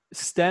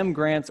 STEM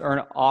grants are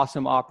an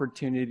awesome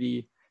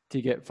opportunity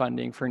to get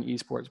funding for an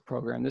esports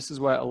program. This is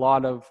what a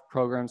lot of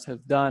programs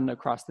have done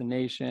across the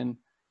nation.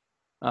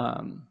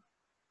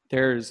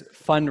 There's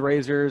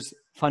fundraisers.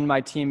 Fund My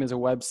Team is a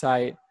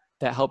website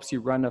that helps you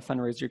run a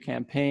fundraiser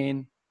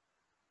campaign.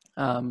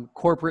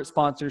 Corporate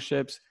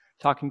sponsorships,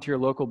 talking to your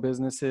local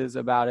businesses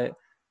about it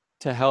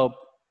to help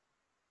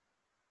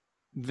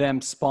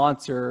them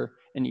sponsor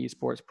an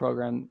esports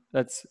program.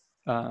 That's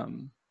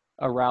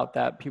a route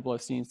that people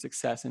have seen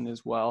success in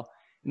as well.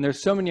 And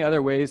there's so many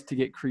other ways to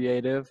get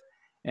creative.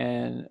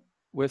 And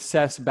with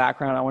Seth's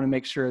background, I want to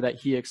make sure that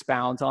he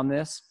expounds on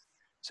this.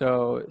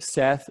 So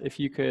Seth, if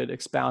you could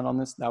expound on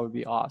this, that would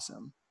be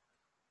awesome.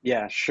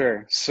 Yeah,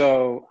 sure.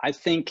 So I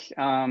think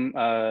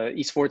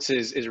esports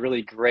is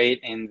really great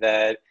in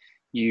that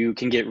you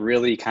can get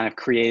really kind of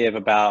creative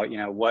about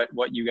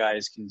what you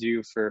guys can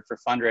do for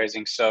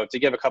fundraising. So to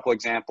give a couple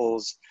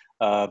examples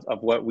of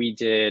what we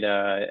did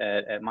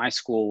at my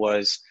school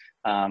was,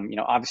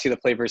 obviously the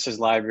PlayVS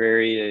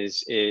library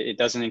it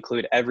doesn't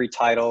include every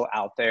title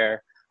out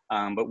there,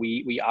 but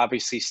we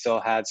obviously still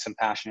had some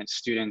passionate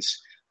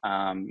students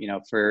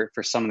for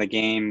some of the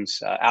games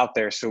out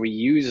there. So we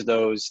use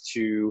those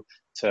to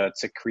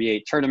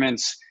create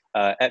tournaments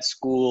at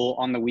school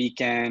on the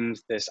weekend.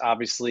 This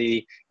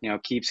obviously,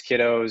 keeps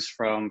kiddos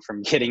from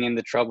getting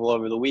into trouble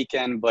over the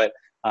weekend, but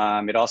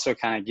it also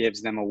kind of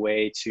gives them a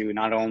way to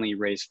not only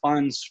raise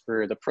funds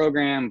for the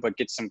program, but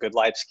get some good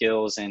life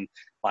skills and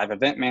live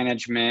event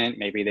management.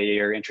 Maybe they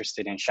are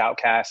interested in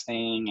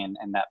shoutcasting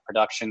and that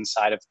production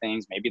side of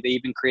things. Maybe they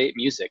even create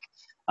music.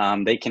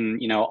 They can,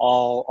 you know,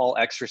 all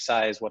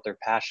exercise what they're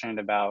passionate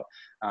about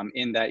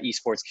in that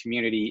esports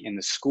community in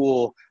the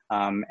school,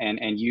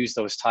 and use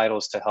those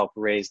titles to help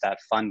raise that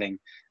funding.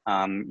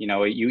 You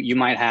know, you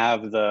might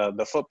have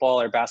the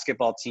football or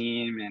basketball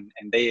team,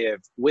 and they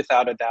have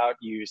without a doubt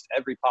used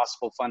every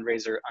possible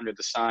fundraiser under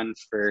the sun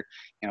for,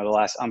 you know, the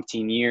last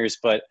umpteen years.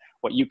 But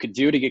what you could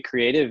do to get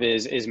creative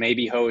is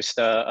maybe host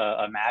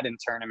a Madden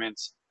tournament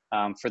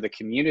for the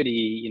community,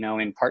 you know,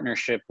 in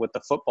partnership with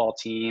the football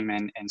team,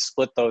 and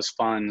split those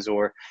funds.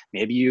 Or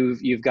maybe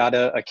you've got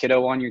a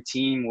kiddo on your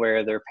team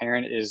where their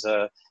parent is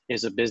a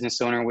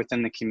business owner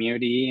within the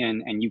community,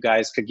 and you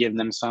guys could give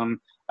them some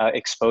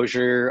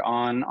exposure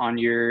on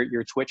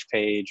your Twitch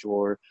page,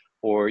 or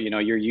you know,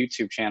 your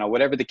YouTube channel,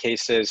 whatever the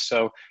case is.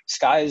 So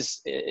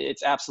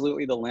it's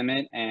absolutely the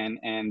limit,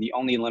 and the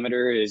only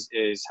limiter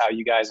is how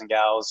you guys and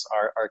gals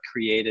are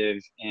creative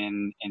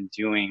in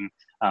doing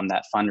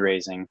that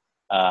fundraising.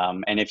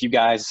 And if you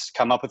guys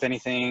come up with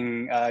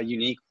anything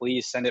unique,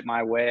 please send it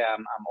my way.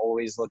 I'm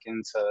always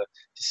looking to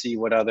see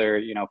what other,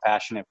 you know,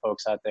 passionate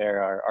folks out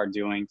there are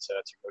doing to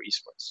grow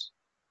esports.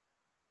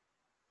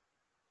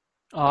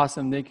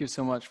 Awesome. Thank you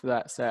so much for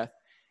that, Seth.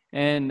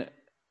 And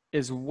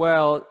as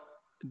well,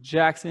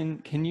 Jackson,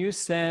 can you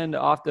send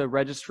off the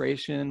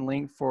registration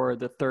link for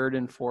the 3rd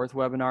and 4th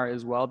webinar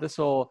as well? This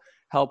will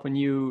help when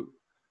you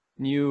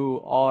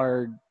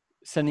are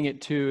sending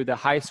it to the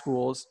high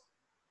schools,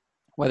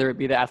 whether it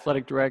be the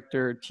athletic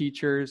director,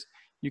 teachers.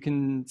 You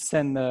can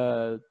send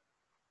the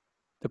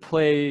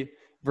play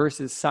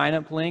versus sign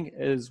up link,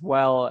 as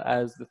well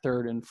as the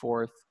 3rd and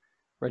 4th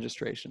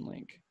registration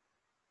link.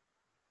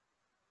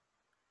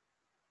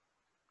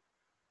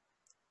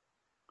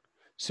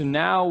 So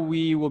now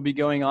we will be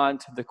going on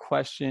to the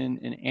question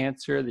and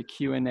answer, the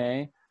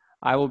Q&A.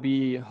 I will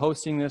be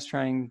hosting this,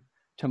 trying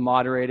to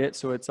moderate it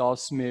so it's all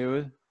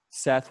smooth.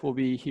 Seth will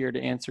be here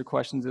to answer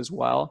questions as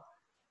well.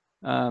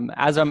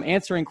 As I'm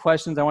answering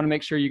questions, I want to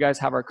make sure you guys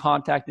have our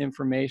contact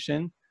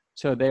information.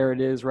 So there it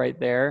is right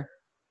there.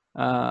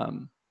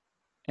 And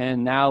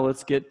now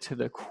let's get to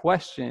the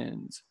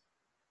questions.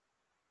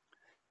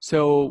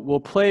 So will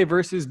play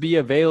versus be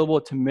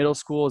available to middle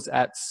schools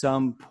at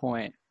some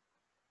point?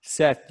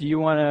 Seth, do you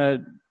want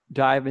to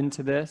dive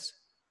into this?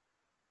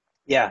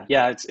 Yeah,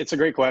 it's a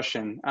great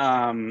question.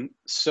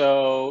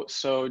 So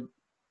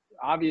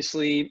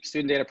obviously,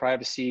 student data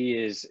privacy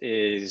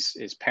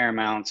is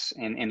paramount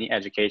in the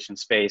education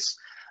space,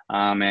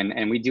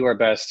 and we do our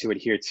best to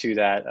adhere to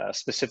that.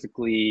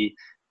 Specifically,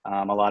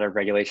 a lot of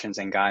regulations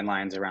and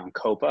guidelines around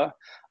COPA,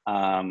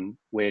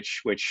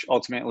 which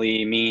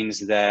ultimately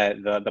means that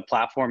the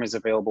platform is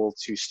available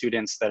to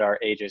students that are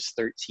ages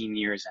 13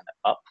 years and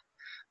up.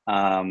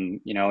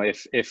 You know,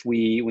 if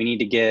we need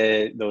to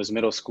get those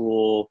middle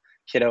school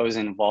kiddos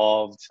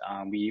involved,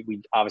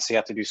 we obviously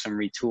have to do some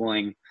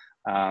retooling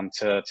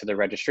to the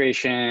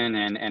registration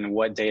and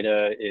what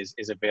data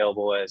is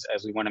available,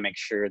 as we want to make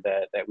sure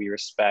that we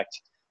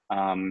respect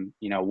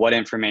you know, what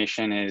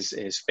information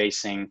is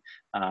facing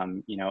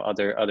you know,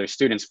 other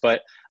students.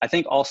 But I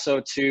think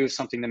also too,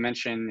 something to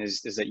mention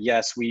is that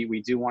yes,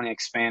 we do want to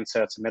expand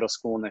to middle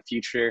school in the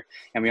future,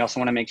 and we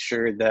also want to make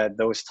sure that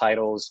those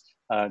titles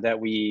that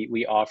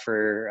we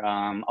offer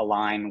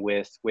align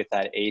with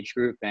that age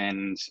group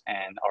and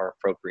are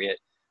appropriate.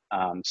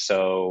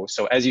 So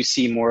as you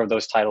see more of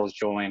those titles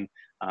join,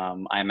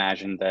 I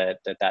imagine that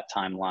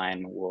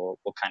timeline will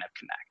kind of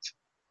connect.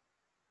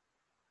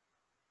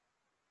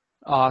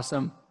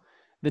 Awesome.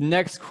 The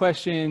next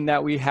question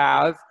that we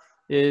have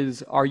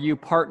is, are you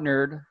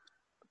partnered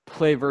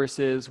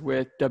PlayVS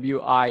with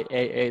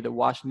WIAA, the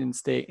Washington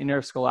State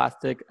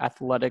Interscholastic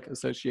Athletic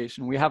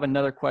Association? We have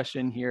another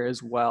question here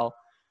as well.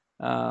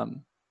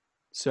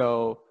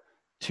 So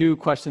 2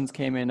 questions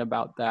came in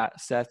about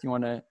that. Seth, you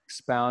want to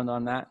expound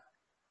on that?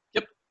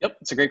 Yep,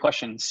 it's a great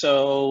question.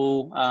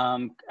 So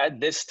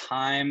at this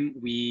time,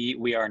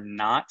 we are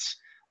not.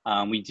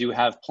 We do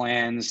have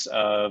plans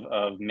of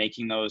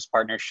making those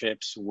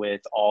partnerships with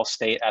all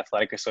state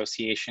athletic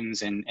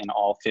associations in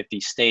all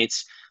 50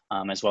 states,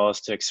 as well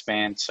as to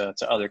expand to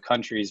other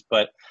countries.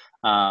 But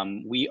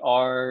we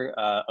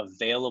are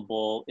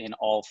available in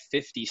all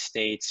 50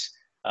 states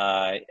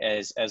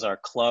as our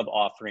club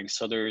offering.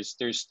 So there's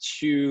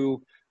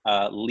 2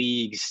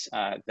 leagues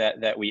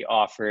that we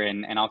offer,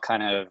 and I'll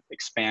kind of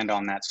expand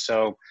on that.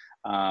 So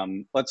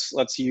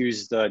let's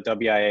use the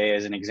WIA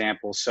as an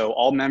example. So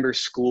all member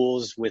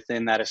schools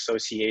within that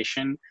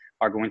association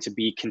are going to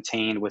be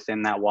contained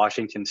within that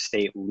Washington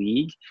State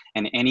League,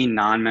 and any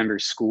non-member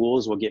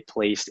schools will get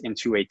placed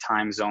into a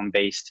time zone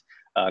based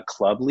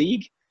club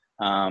league.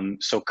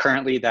 So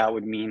currently that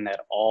would mean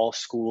that all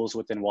schools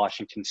within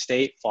Washington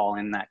State fall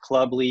in that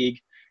club league,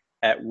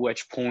 at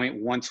which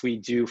point, once we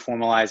do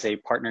formalize a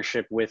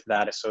partnership with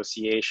that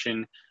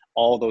association,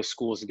 all those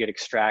schools get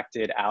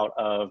extracted out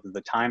of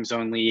the time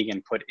zone league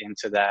and put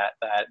into that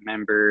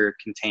member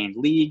contained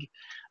league.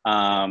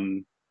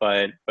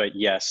 But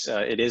yes,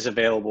 it is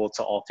available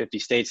to all 50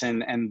 states,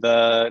 and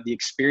the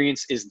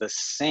experience is the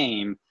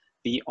same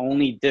The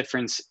only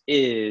difference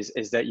is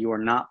that you are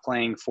not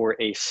playing for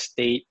a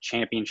state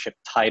championship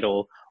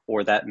title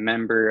or that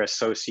member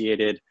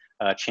associated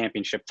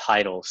championship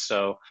title.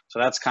 So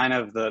that's kind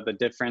of the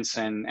difference.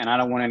 And I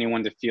don't want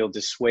anyone to feel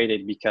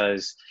dissuaded,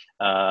 because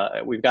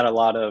we've got a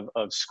lot of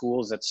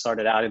schools that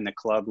started out in the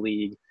club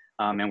league,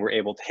 and we're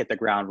able to hit the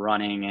ground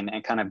running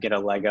and kind of get a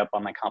leg up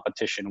on the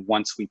competition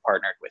once we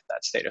partnered with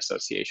that state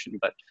association.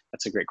 But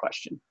that's a great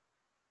question.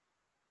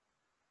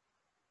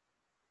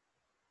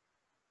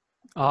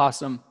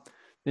 Awesome.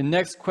 The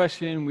next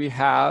question we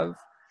have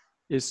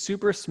is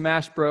Super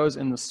Smash Bros.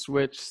 And the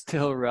Switch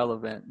still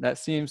relevant? That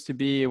seems to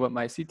be what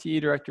my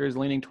CTE director is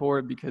leaning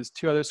toward, because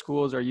 2 other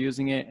schools are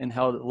using it and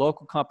held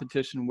local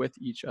competition with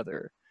each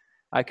other.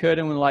 I could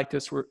and would like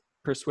to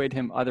persuade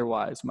him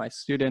otherwise. My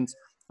students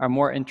are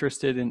more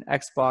interested in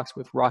Xbox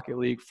with Rocket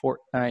League,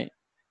 Fortnite,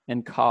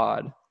 and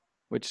COD,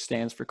 which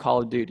stands for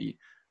Call of Duty.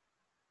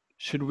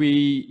 Should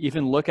we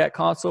even look at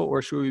console,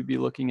 or should we be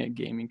looking at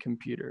gaming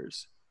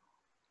computers?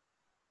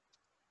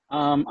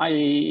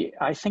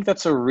 I think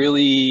that's a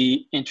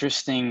really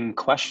interesting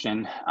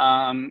question.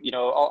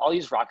 I'll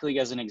use Rocket League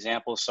as an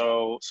example.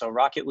 So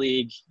Rocket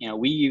League,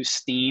 we use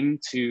Steam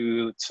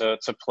to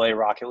play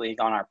Rocket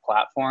League on our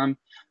platform.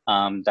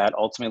 That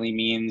ultimately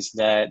means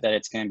that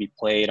it's going to be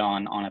played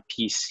on a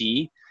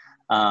PC.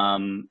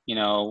 And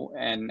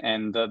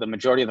the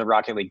majority of the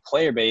Rocket League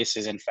player base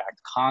is in fact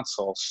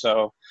console.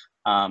 So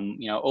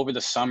over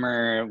the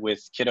summer, with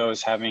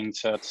kiddos having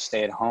to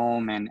stay at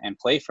home and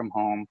play from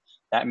home,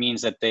 that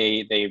means that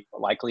they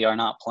likely are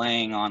not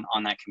playing on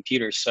that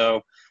computer.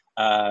 So,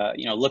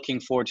 looking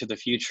forward to the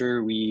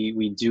future,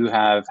 we do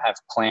have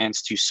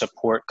plans to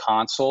support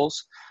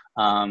consoles.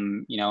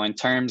 In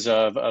terms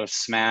of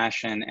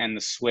Smash and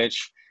the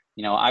Switch,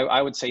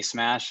 I would say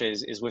Smash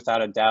is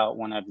without a doubt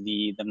one of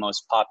the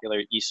most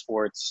popular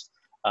esports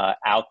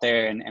out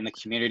there, and the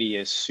community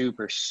is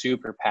super,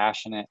 super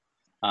passionate.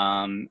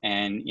 We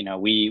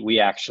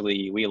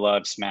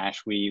love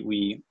Smash.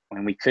 We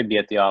when we could be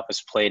at the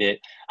office, played it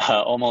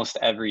almost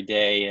every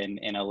day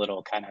in a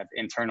little kind of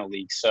internal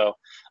league. So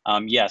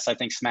yes, I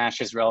think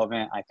Smash is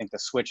relevant. I think the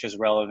Switch is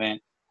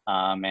relevant.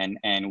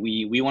 And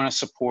we want to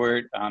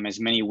support as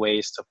many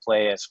ways to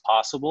play as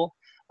possible.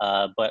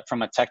 But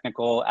from a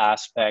technical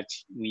aspect,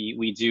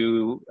 we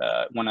do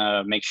want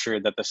to make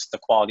sure that the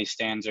quality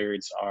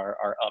standards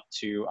are up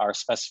to our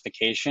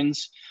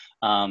specifications.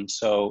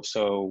 So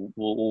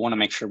we'll want to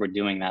make sure we're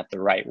doing that the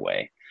right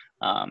way.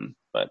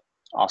 But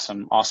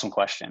awesome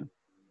question.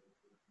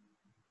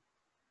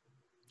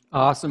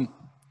 Awesome.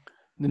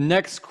 The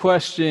next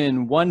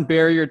question: one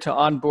barrier to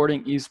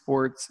onboarding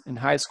esports in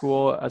high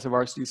school as a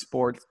varsity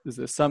sport is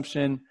the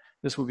assumption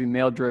this will be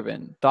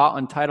male-driven. Thought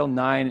on Title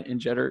IX and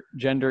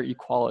gender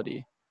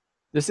equality.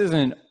 This is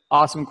an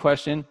awesome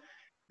question.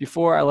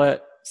 Before I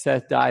let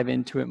Seth dive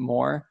into it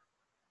more,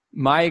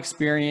 my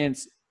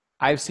experience,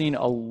 I've seen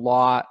a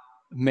lot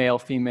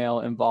male-female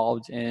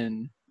involved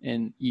in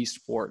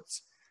esports.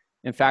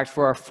 In fact,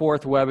 for our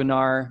 4th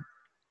webinar,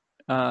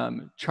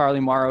 Charlie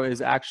Morrow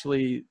is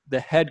actually the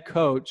head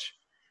coach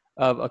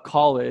of a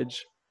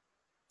college.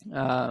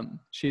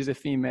 She's a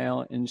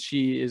female, and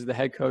she is the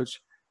head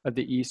coach of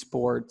the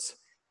esports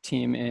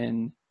team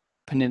in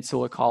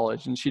Peninsula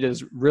College, and she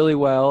does really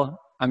well.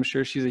 I'm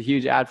sure she's a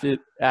huge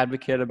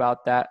advocate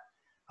about that.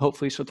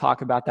 Hopefully she'll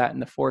talk about that in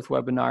the 4th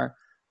webinar.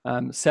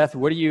 Seth,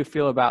 what do you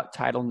feel about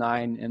Title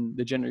IX and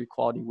the gender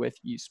equality with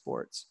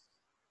esports?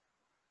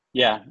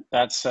 Yeah,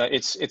 that's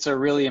it's a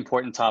really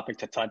important topic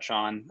to touch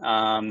on.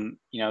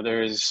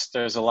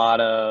 There's a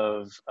lot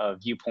of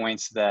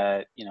viewpoints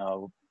that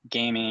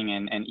gaming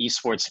and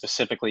esports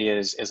specifically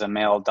is a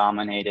male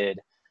dominated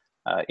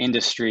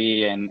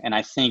industry, and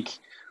I think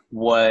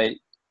what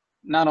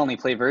not only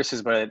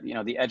PlayVS, but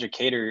the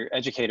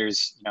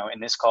educators in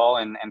this call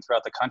and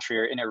throughout the country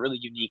are in a really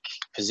unique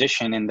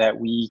position, in that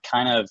we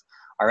kind of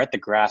are at the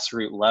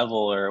grassroots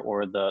level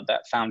or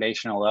that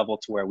foundational level,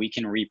 to where we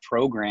can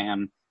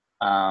reprogram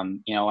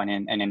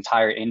an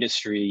entire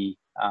industry.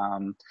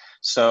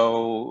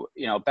 So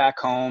back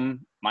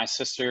home, my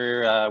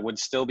sister would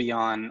still be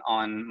on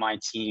my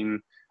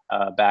team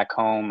back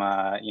home,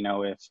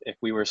 if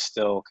we were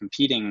still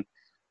competing.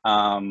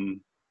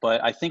 But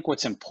I think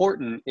what's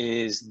important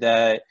is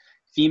that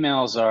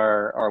females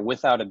are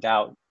without a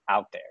doubt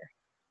out there.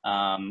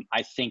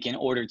 I think in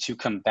order to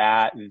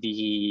combat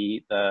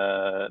the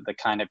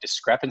kind of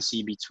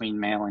discrepancy between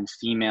male and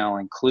female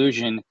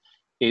inclusion,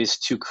 is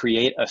to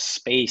create a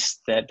space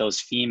that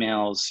those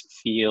females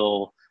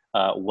feel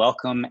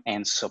welcome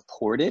and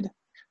supported.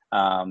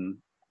 I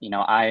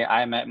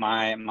met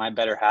my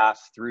better half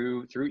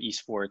through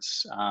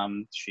esports.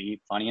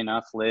 She, funny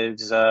enough,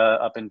 lives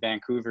up in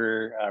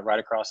Vancouver, right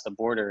across the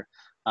border.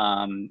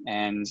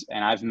 And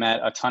I've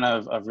met a ton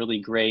of really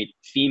great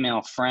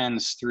female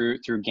friends through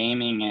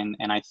gaming,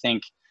 and I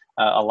think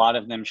a lot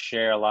of them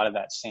share a lot of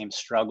that same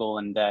struggle,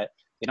 and that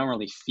they don't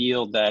really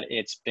feel that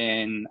it's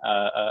been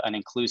an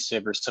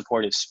inclusive or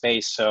supportive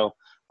space. So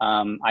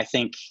I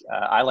think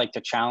I like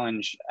to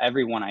challenge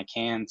everyone I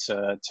can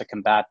to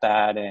combat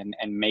that and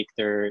make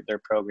their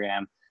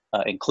program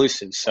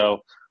inclusive. So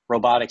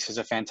robotics is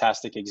a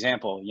fantastic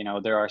example. You know,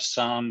 there are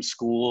some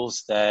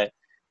schools that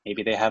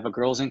maybe they have a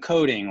girls in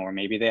coding, or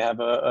maybe they have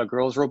a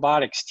girls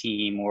robotics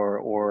team,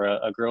 or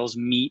a girls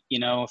meet, you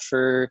know,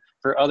 for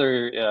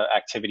other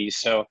activities.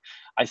 So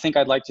I think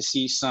I'd like to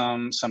see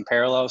some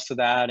parallels to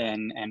that,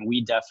 and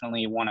we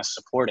definitely want to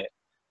support it.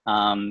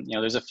 You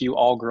know, there's a few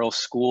all-girls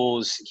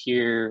schools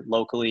here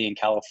locally in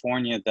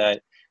California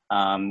that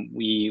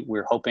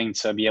we're hoping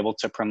to be able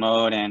to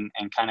promote and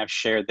kind of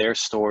share their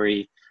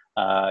story,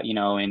 you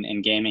know,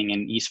 in gaming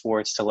and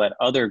esports, to let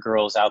other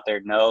girls out there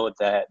know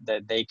that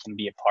they can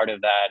be a part of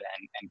that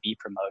and be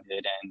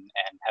promoted and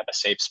have a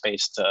safe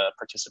space to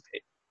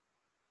participate.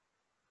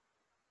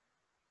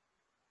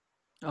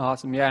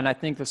 Awesome. Yeah. And I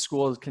think the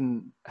schools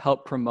can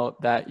help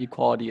promote that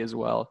equality as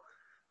well,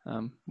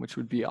 which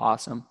would be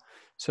awesome.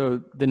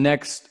 So the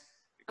next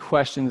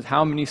question is,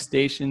 how many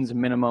stations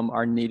minimum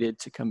are needed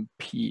to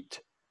compete?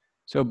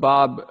 So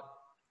Bob,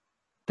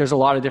 there's a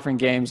lot of different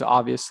games.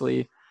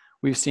 Obviously,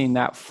 we've seen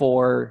that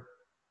four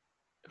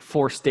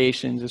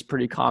stations is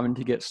pretty common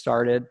to get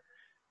started.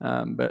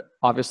 But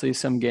obviously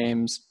some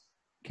games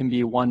can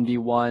be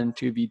 1v1,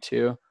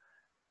 2v2.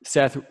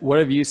 Seth, what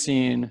have you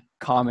seen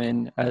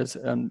common as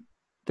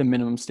the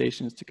minimum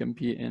stations to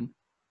compete in?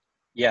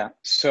 Yeah,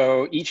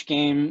 so each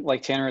game,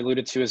 like Tanner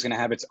alluded to, is going to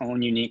have its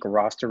own unique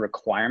roster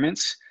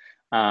requirements.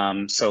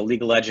 So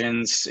League of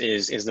Legends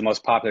is the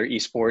most popular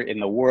esport in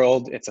the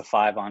world. It's a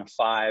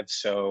 5-on-5,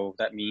 so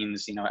that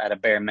means, you know, at a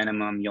bare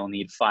minimum, you'll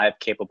need 5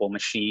 capable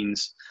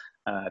machines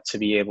to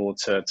be able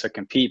to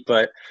compete.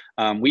 But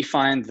we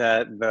find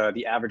that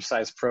the average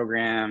size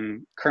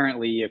program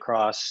currently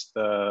across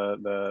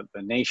the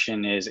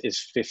nation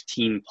is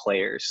 15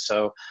 players.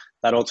 So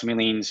that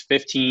ultimately means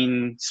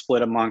 15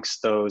 split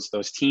amongst those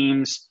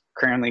teams.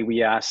 Currently,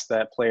 we ask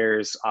that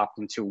players opt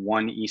into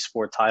one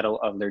esport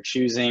title of their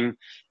choosing.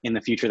 In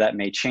the future, that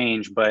may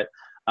change. But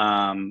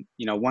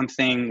you know, one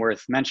thing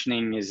worth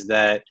mentioning is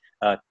that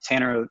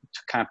Tanner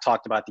kind of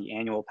talked about the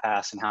annual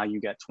pass and how you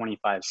get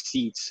 25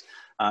 seats.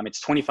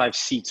 It's 25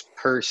 seats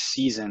per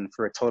season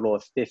for a total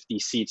of 50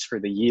 seats for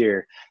the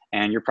year.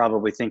 And you're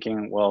probably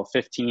thinking, well,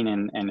 15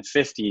 and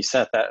 50,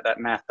 Seth, that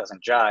math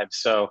doesn't jive.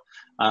 So,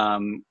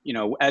 you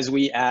know, as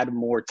we add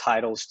more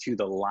titles to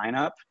the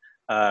lineup,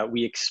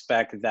 we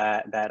expect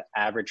that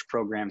average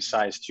program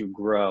size to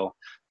grow.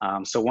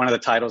 So one of the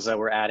titles that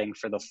we're adding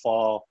for the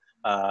fall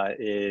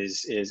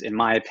is in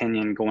my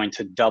opinion, going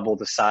to double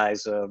the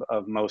size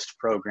of most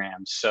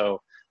programs.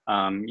 So,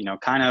 you know,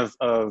 kind of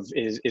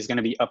is going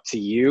to be up to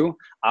you.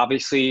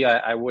 Obviously,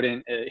 I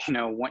wouldn't, you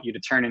know, want you to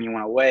turn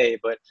anyone away,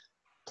 but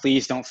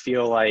please don't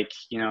feel like,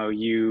 you know,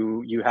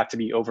 you have to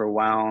be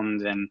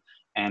overwhelmed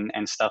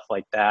and stuff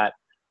like that.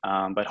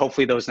 But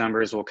hopefully those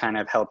numbers will kind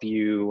of help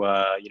you,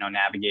 you know,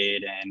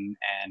 navigate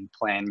and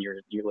plan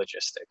your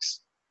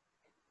logistics.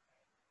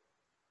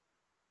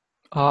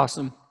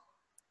 Awesome.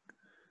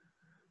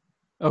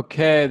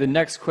 Okay, the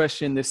next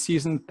question, the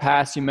season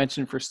pass you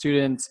mentioned for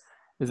students,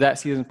 is that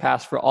season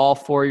pass for all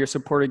 4 of your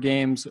supported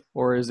games,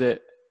 or is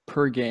it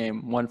per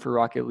game, one for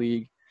Rocket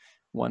League,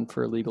 one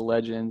for League of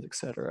Legends,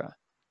 etc.?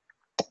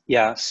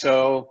 Yeah,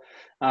 so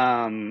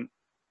kind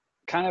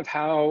of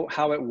how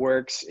it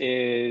works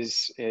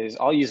is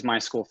I'll use my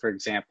school for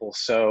example.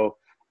 So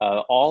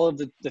all of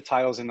the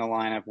titles in the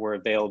lineup were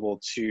available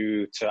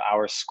to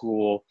our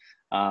school,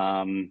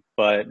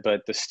 but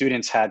the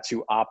students had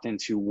to opt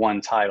into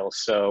one title.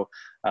 So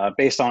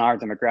based on our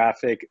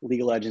demographic,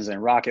 League of Legends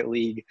and Rocket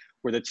League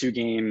were the 2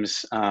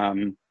 games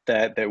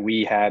that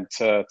we had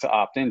to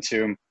opt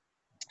into.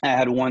 I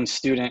had one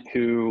student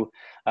who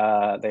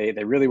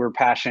they really were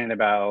passionate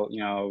about, you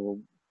know,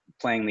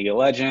 playing League of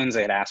Legends.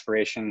 They had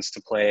aspirations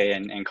to play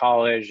in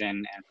college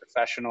and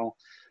professional,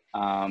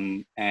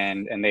 and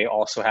they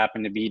also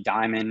happened to be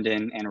Diamond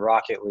and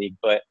Rocket League.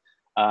 But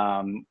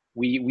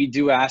we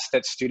do ask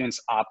that students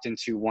opt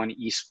into one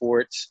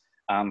esports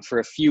for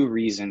a few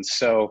reasons.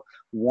 So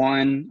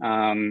one,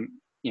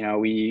 you know,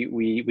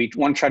 we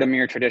want to try to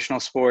mirror traditional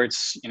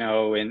sports, you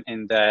know,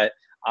 in that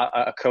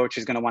a coach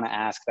is going to want to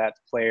ask that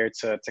player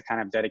to kind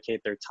of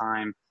dedicate their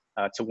time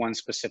to one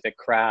specific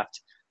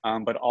craft.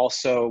 But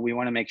also we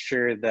want to make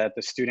sure that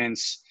the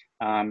students,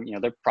 you know,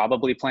 they're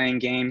probably playing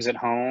games at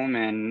home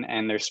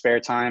and their spare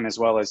time as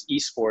well as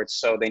esports.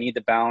 So they need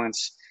to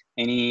balance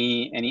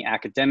any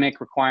academic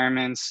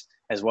requirements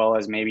as well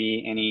as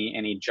maybe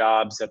any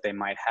jobs that they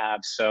might have.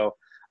 So,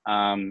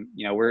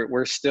 you know,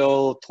 we're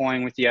still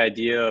toying with the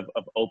idea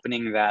of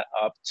opening that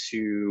up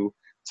to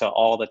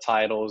all the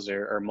titles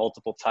or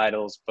multiple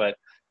titles. But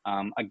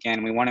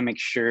again, we want to make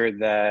sure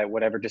that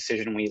whatever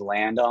decision we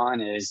land on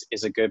is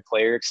a good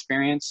player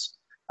experience.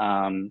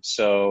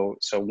 So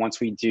once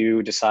we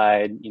do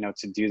decide, you know,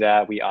 to do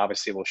that, we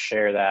obviously will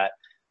share that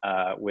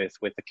with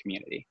the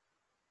community.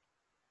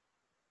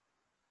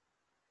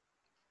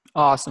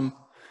 Awesome.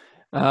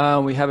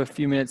 We have a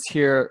few minutes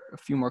here, a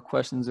few more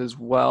questions as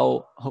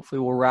well. Hopefully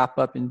we'll wrap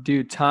up in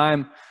due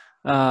time.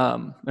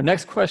 The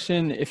next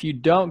question, if you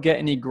don't get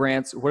any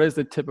grants, what is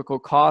the typical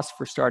cost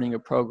for starting a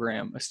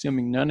program,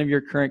 assuming none of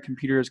your current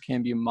computers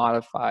can be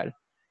modified?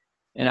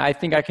 And I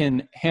think I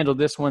can handle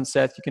this one,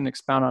 Seth. You can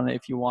expound on it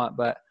if you want,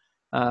 but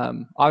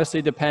obviously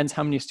it depends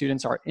how many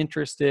students are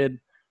interested,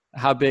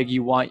 how big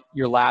you want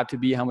your lab to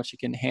be, how much you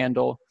can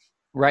handle.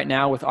 Right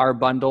now with our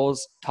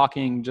bundles,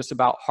 talking just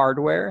about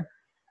hardware,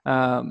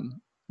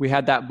 we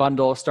had that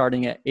bundle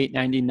starting at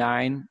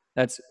 $899.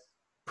 That's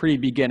pretty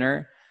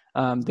beginner.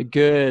 The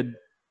good,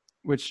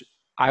 which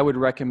I would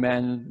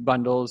recommend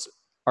bundles,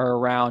 are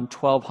around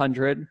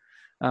 1,200,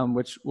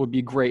 which would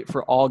be great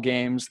for all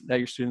games that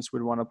your students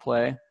would want to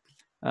play.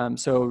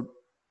 So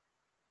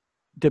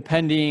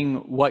depending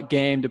what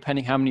game,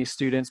 depending how many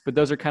students, but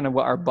those are kind of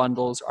what our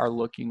bundles are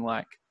looking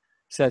like.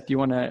 Seth, do you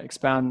want to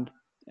expound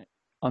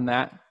on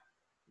that?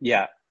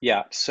 Yeah.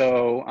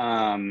 So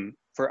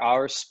for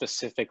our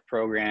specific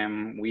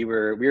program, we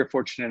were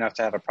fortunate enough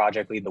to have a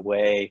Project Lead the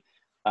Way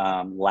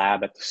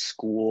lab at the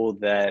school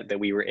that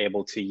we were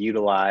able to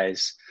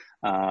utilize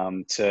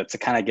to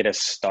kind of get us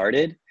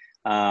started.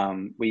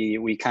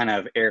 We kind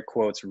of air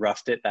quotes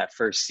roughed it that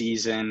first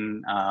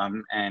season,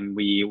 and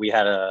we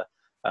had a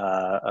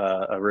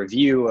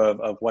review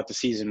of what the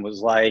season was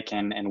like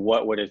and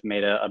what would have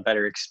made a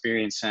better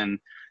experience. And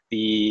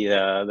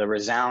the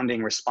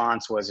resounding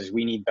response is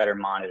we need better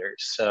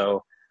monitors.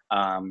 So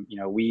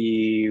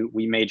we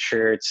made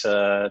sure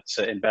to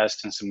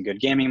invest in some good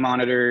gaming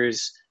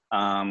monitors.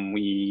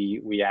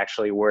 We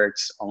actually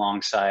worked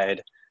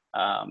alongside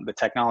the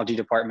technology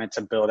department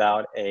to build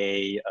out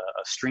a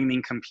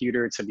streaming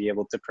computer to be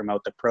able to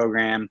promote the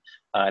program,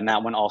 and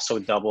that one also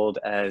doubled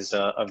as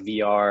a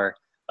VR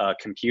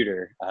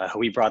computer.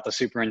 We brought the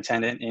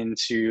superintendent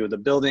into the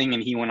building,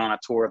 and he went on a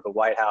tour of the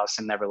White House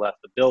and never left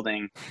the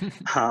building.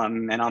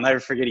 And I'll never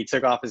forget, he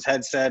took off his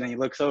headset and he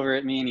looks over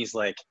at me and he's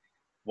like,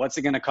 "What's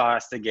it going to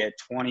cost to get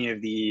 20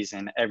 of these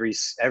in every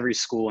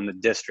school in the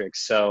district?"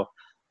 So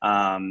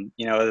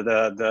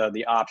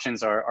the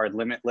options are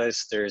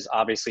limitless. There's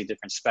obviously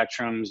different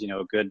spectrums,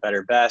 good,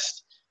 better,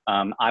 best.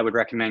 I would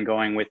recommend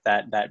going with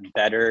that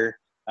better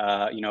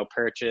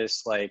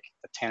purchase like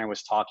Tanner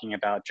was talking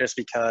about, just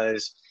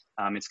because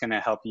it's going to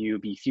help you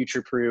be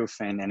future proof,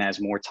 and as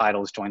more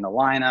titles join the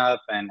lineup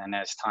and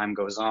as time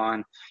goes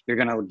on, you're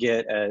going to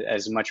get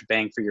as much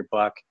bang for your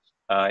buck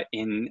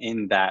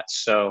in that.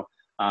 So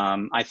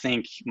I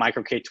think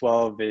Micro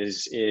K-12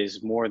 is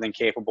more than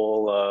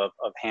capable of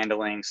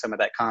handling some of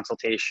that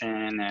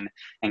consultation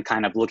and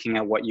kind of looking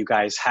at what you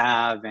guys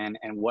have and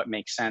what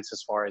makes sense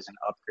as far as an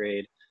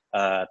upgrade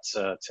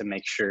to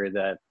make sure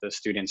that the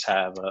students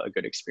have a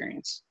good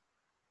experience.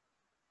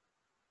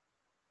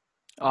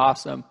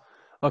 Awesome.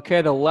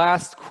 Okay, the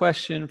last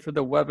question for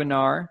the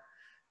webinar.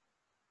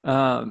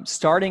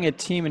 Starting a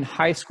team in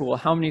high school,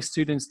 how many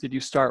students did you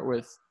start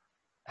with?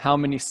 How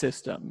many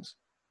systems?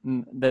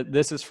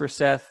 This is for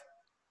Seth,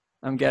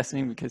 I'm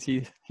guessing, because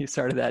he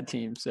started that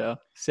team. So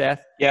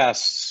Seth? Yeah,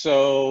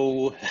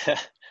 so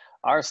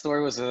our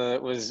story was a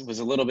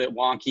little bit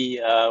wonky.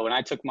 When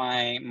I took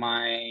my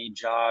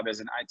job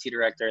as an IT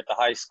director at the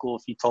high school,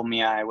 if you told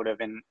me I would have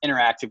been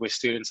interactive with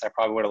students, I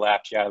probably would have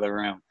laughed you out of the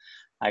room.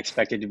 I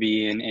expected to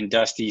be in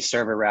dusty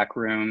server rack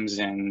rooms,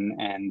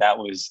 and that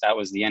was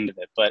the end of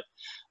it. But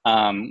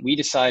we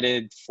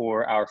decided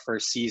for our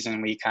first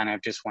season, we kind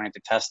of just wanted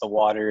to test the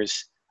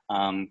waters,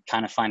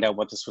 kind of find out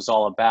what this was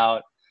all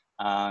about.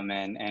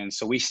 And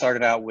so we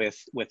started out with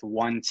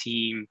one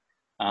team.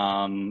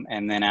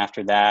 And then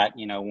after that,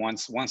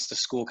 once the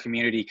school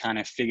community kind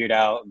of figured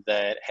out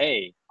that,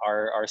 hey,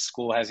 our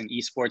school has an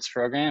esports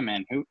program,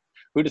 and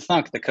who'd have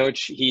thunk the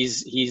coach,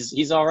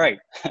 he's all right.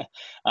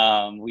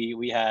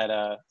 We had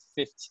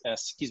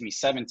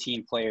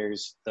 17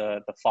 players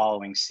the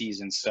following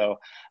season. So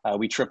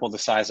we tripled the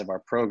size of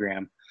our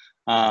program.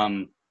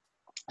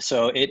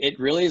 So it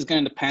really is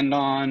going to depend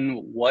on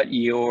what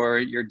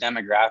your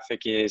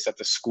demographic is at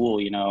the school.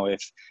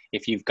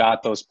 If you've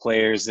got those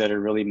players that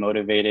are really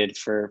motivated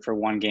for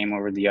one game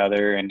over the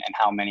other, and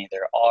how many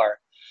there are.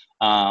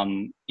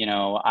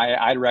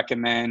 I'd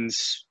recommend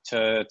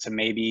to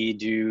maybe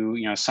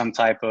do some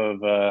type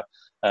of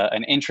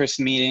an interest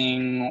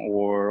meeting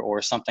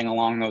or something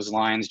along those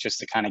lines, just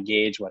to kind of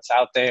gauge what's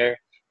out there.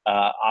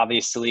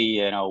 Obviously,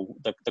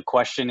 the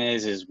question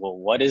is, well,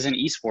 what is an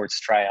esports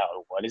tryout?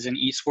 What is an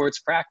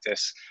esports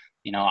practice?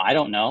 I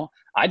don't know.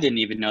 I didn't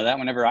even know that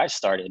whenever I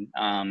started.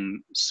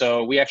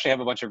 So we actually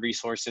have a bunch of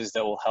resources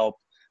that will help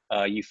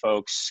you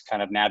folks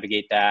kind of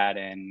navigate that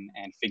and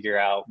figure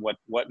out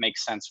what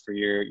makes sense for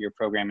your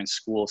program in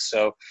school.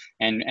 So,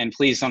 and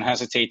please don't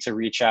hesitate to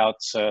reach out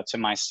to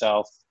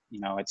myself.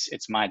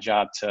 It's my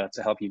job to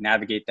help you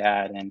navigate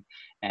that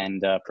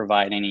and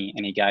provide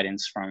any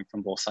guidance from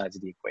both sides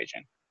of the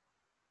equation.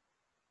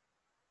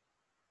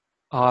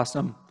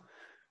 Awesome.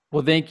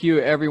 Well, thank you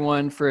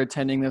everyone for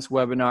attending this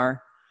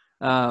webinar.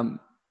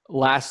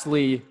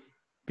 Lastly,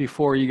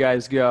 before you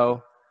guys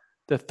go,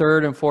 the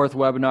third and fourth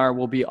webinar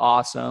will be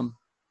awesome.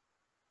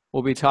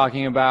 We'll be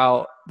talking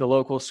about the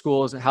local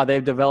schools, how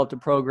they've developed a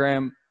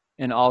program,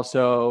 and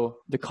also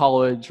the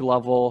college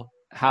level,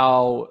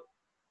 how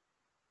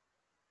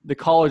the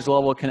college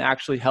level can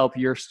actually help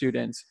your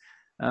students.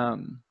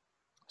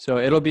 So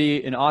it'll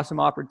be an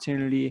awesome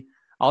opportunity.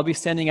 I'll be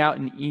sending out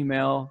an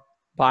email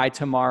by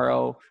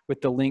tomorrow with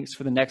the links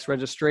for the next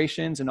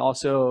registrations and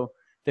also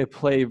the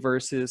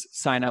PlayVS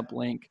sign up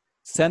link.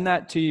 Send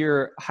that to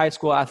your high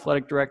school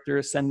athletic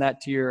directors, send that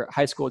to your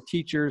high school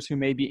teachers who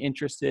may be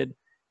interested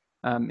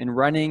in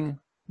running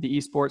the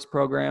esports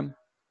program.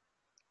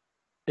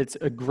 It's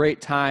a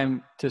great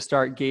time to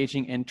start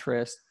gauging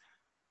interest,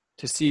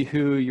 to see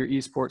who your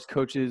esports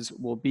coaches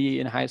will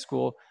be in high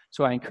school.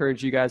 So I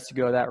encourage you guys to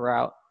go that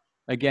route.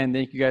 Again,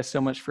 thank you guys so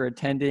much for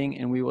attending,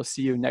 and we will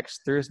see you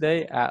next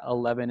Thursday at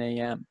 11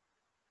 a.m.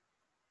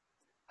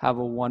 Have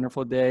a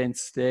wonderful day and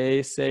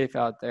stay safe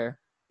out there.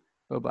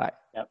 Bye-bye.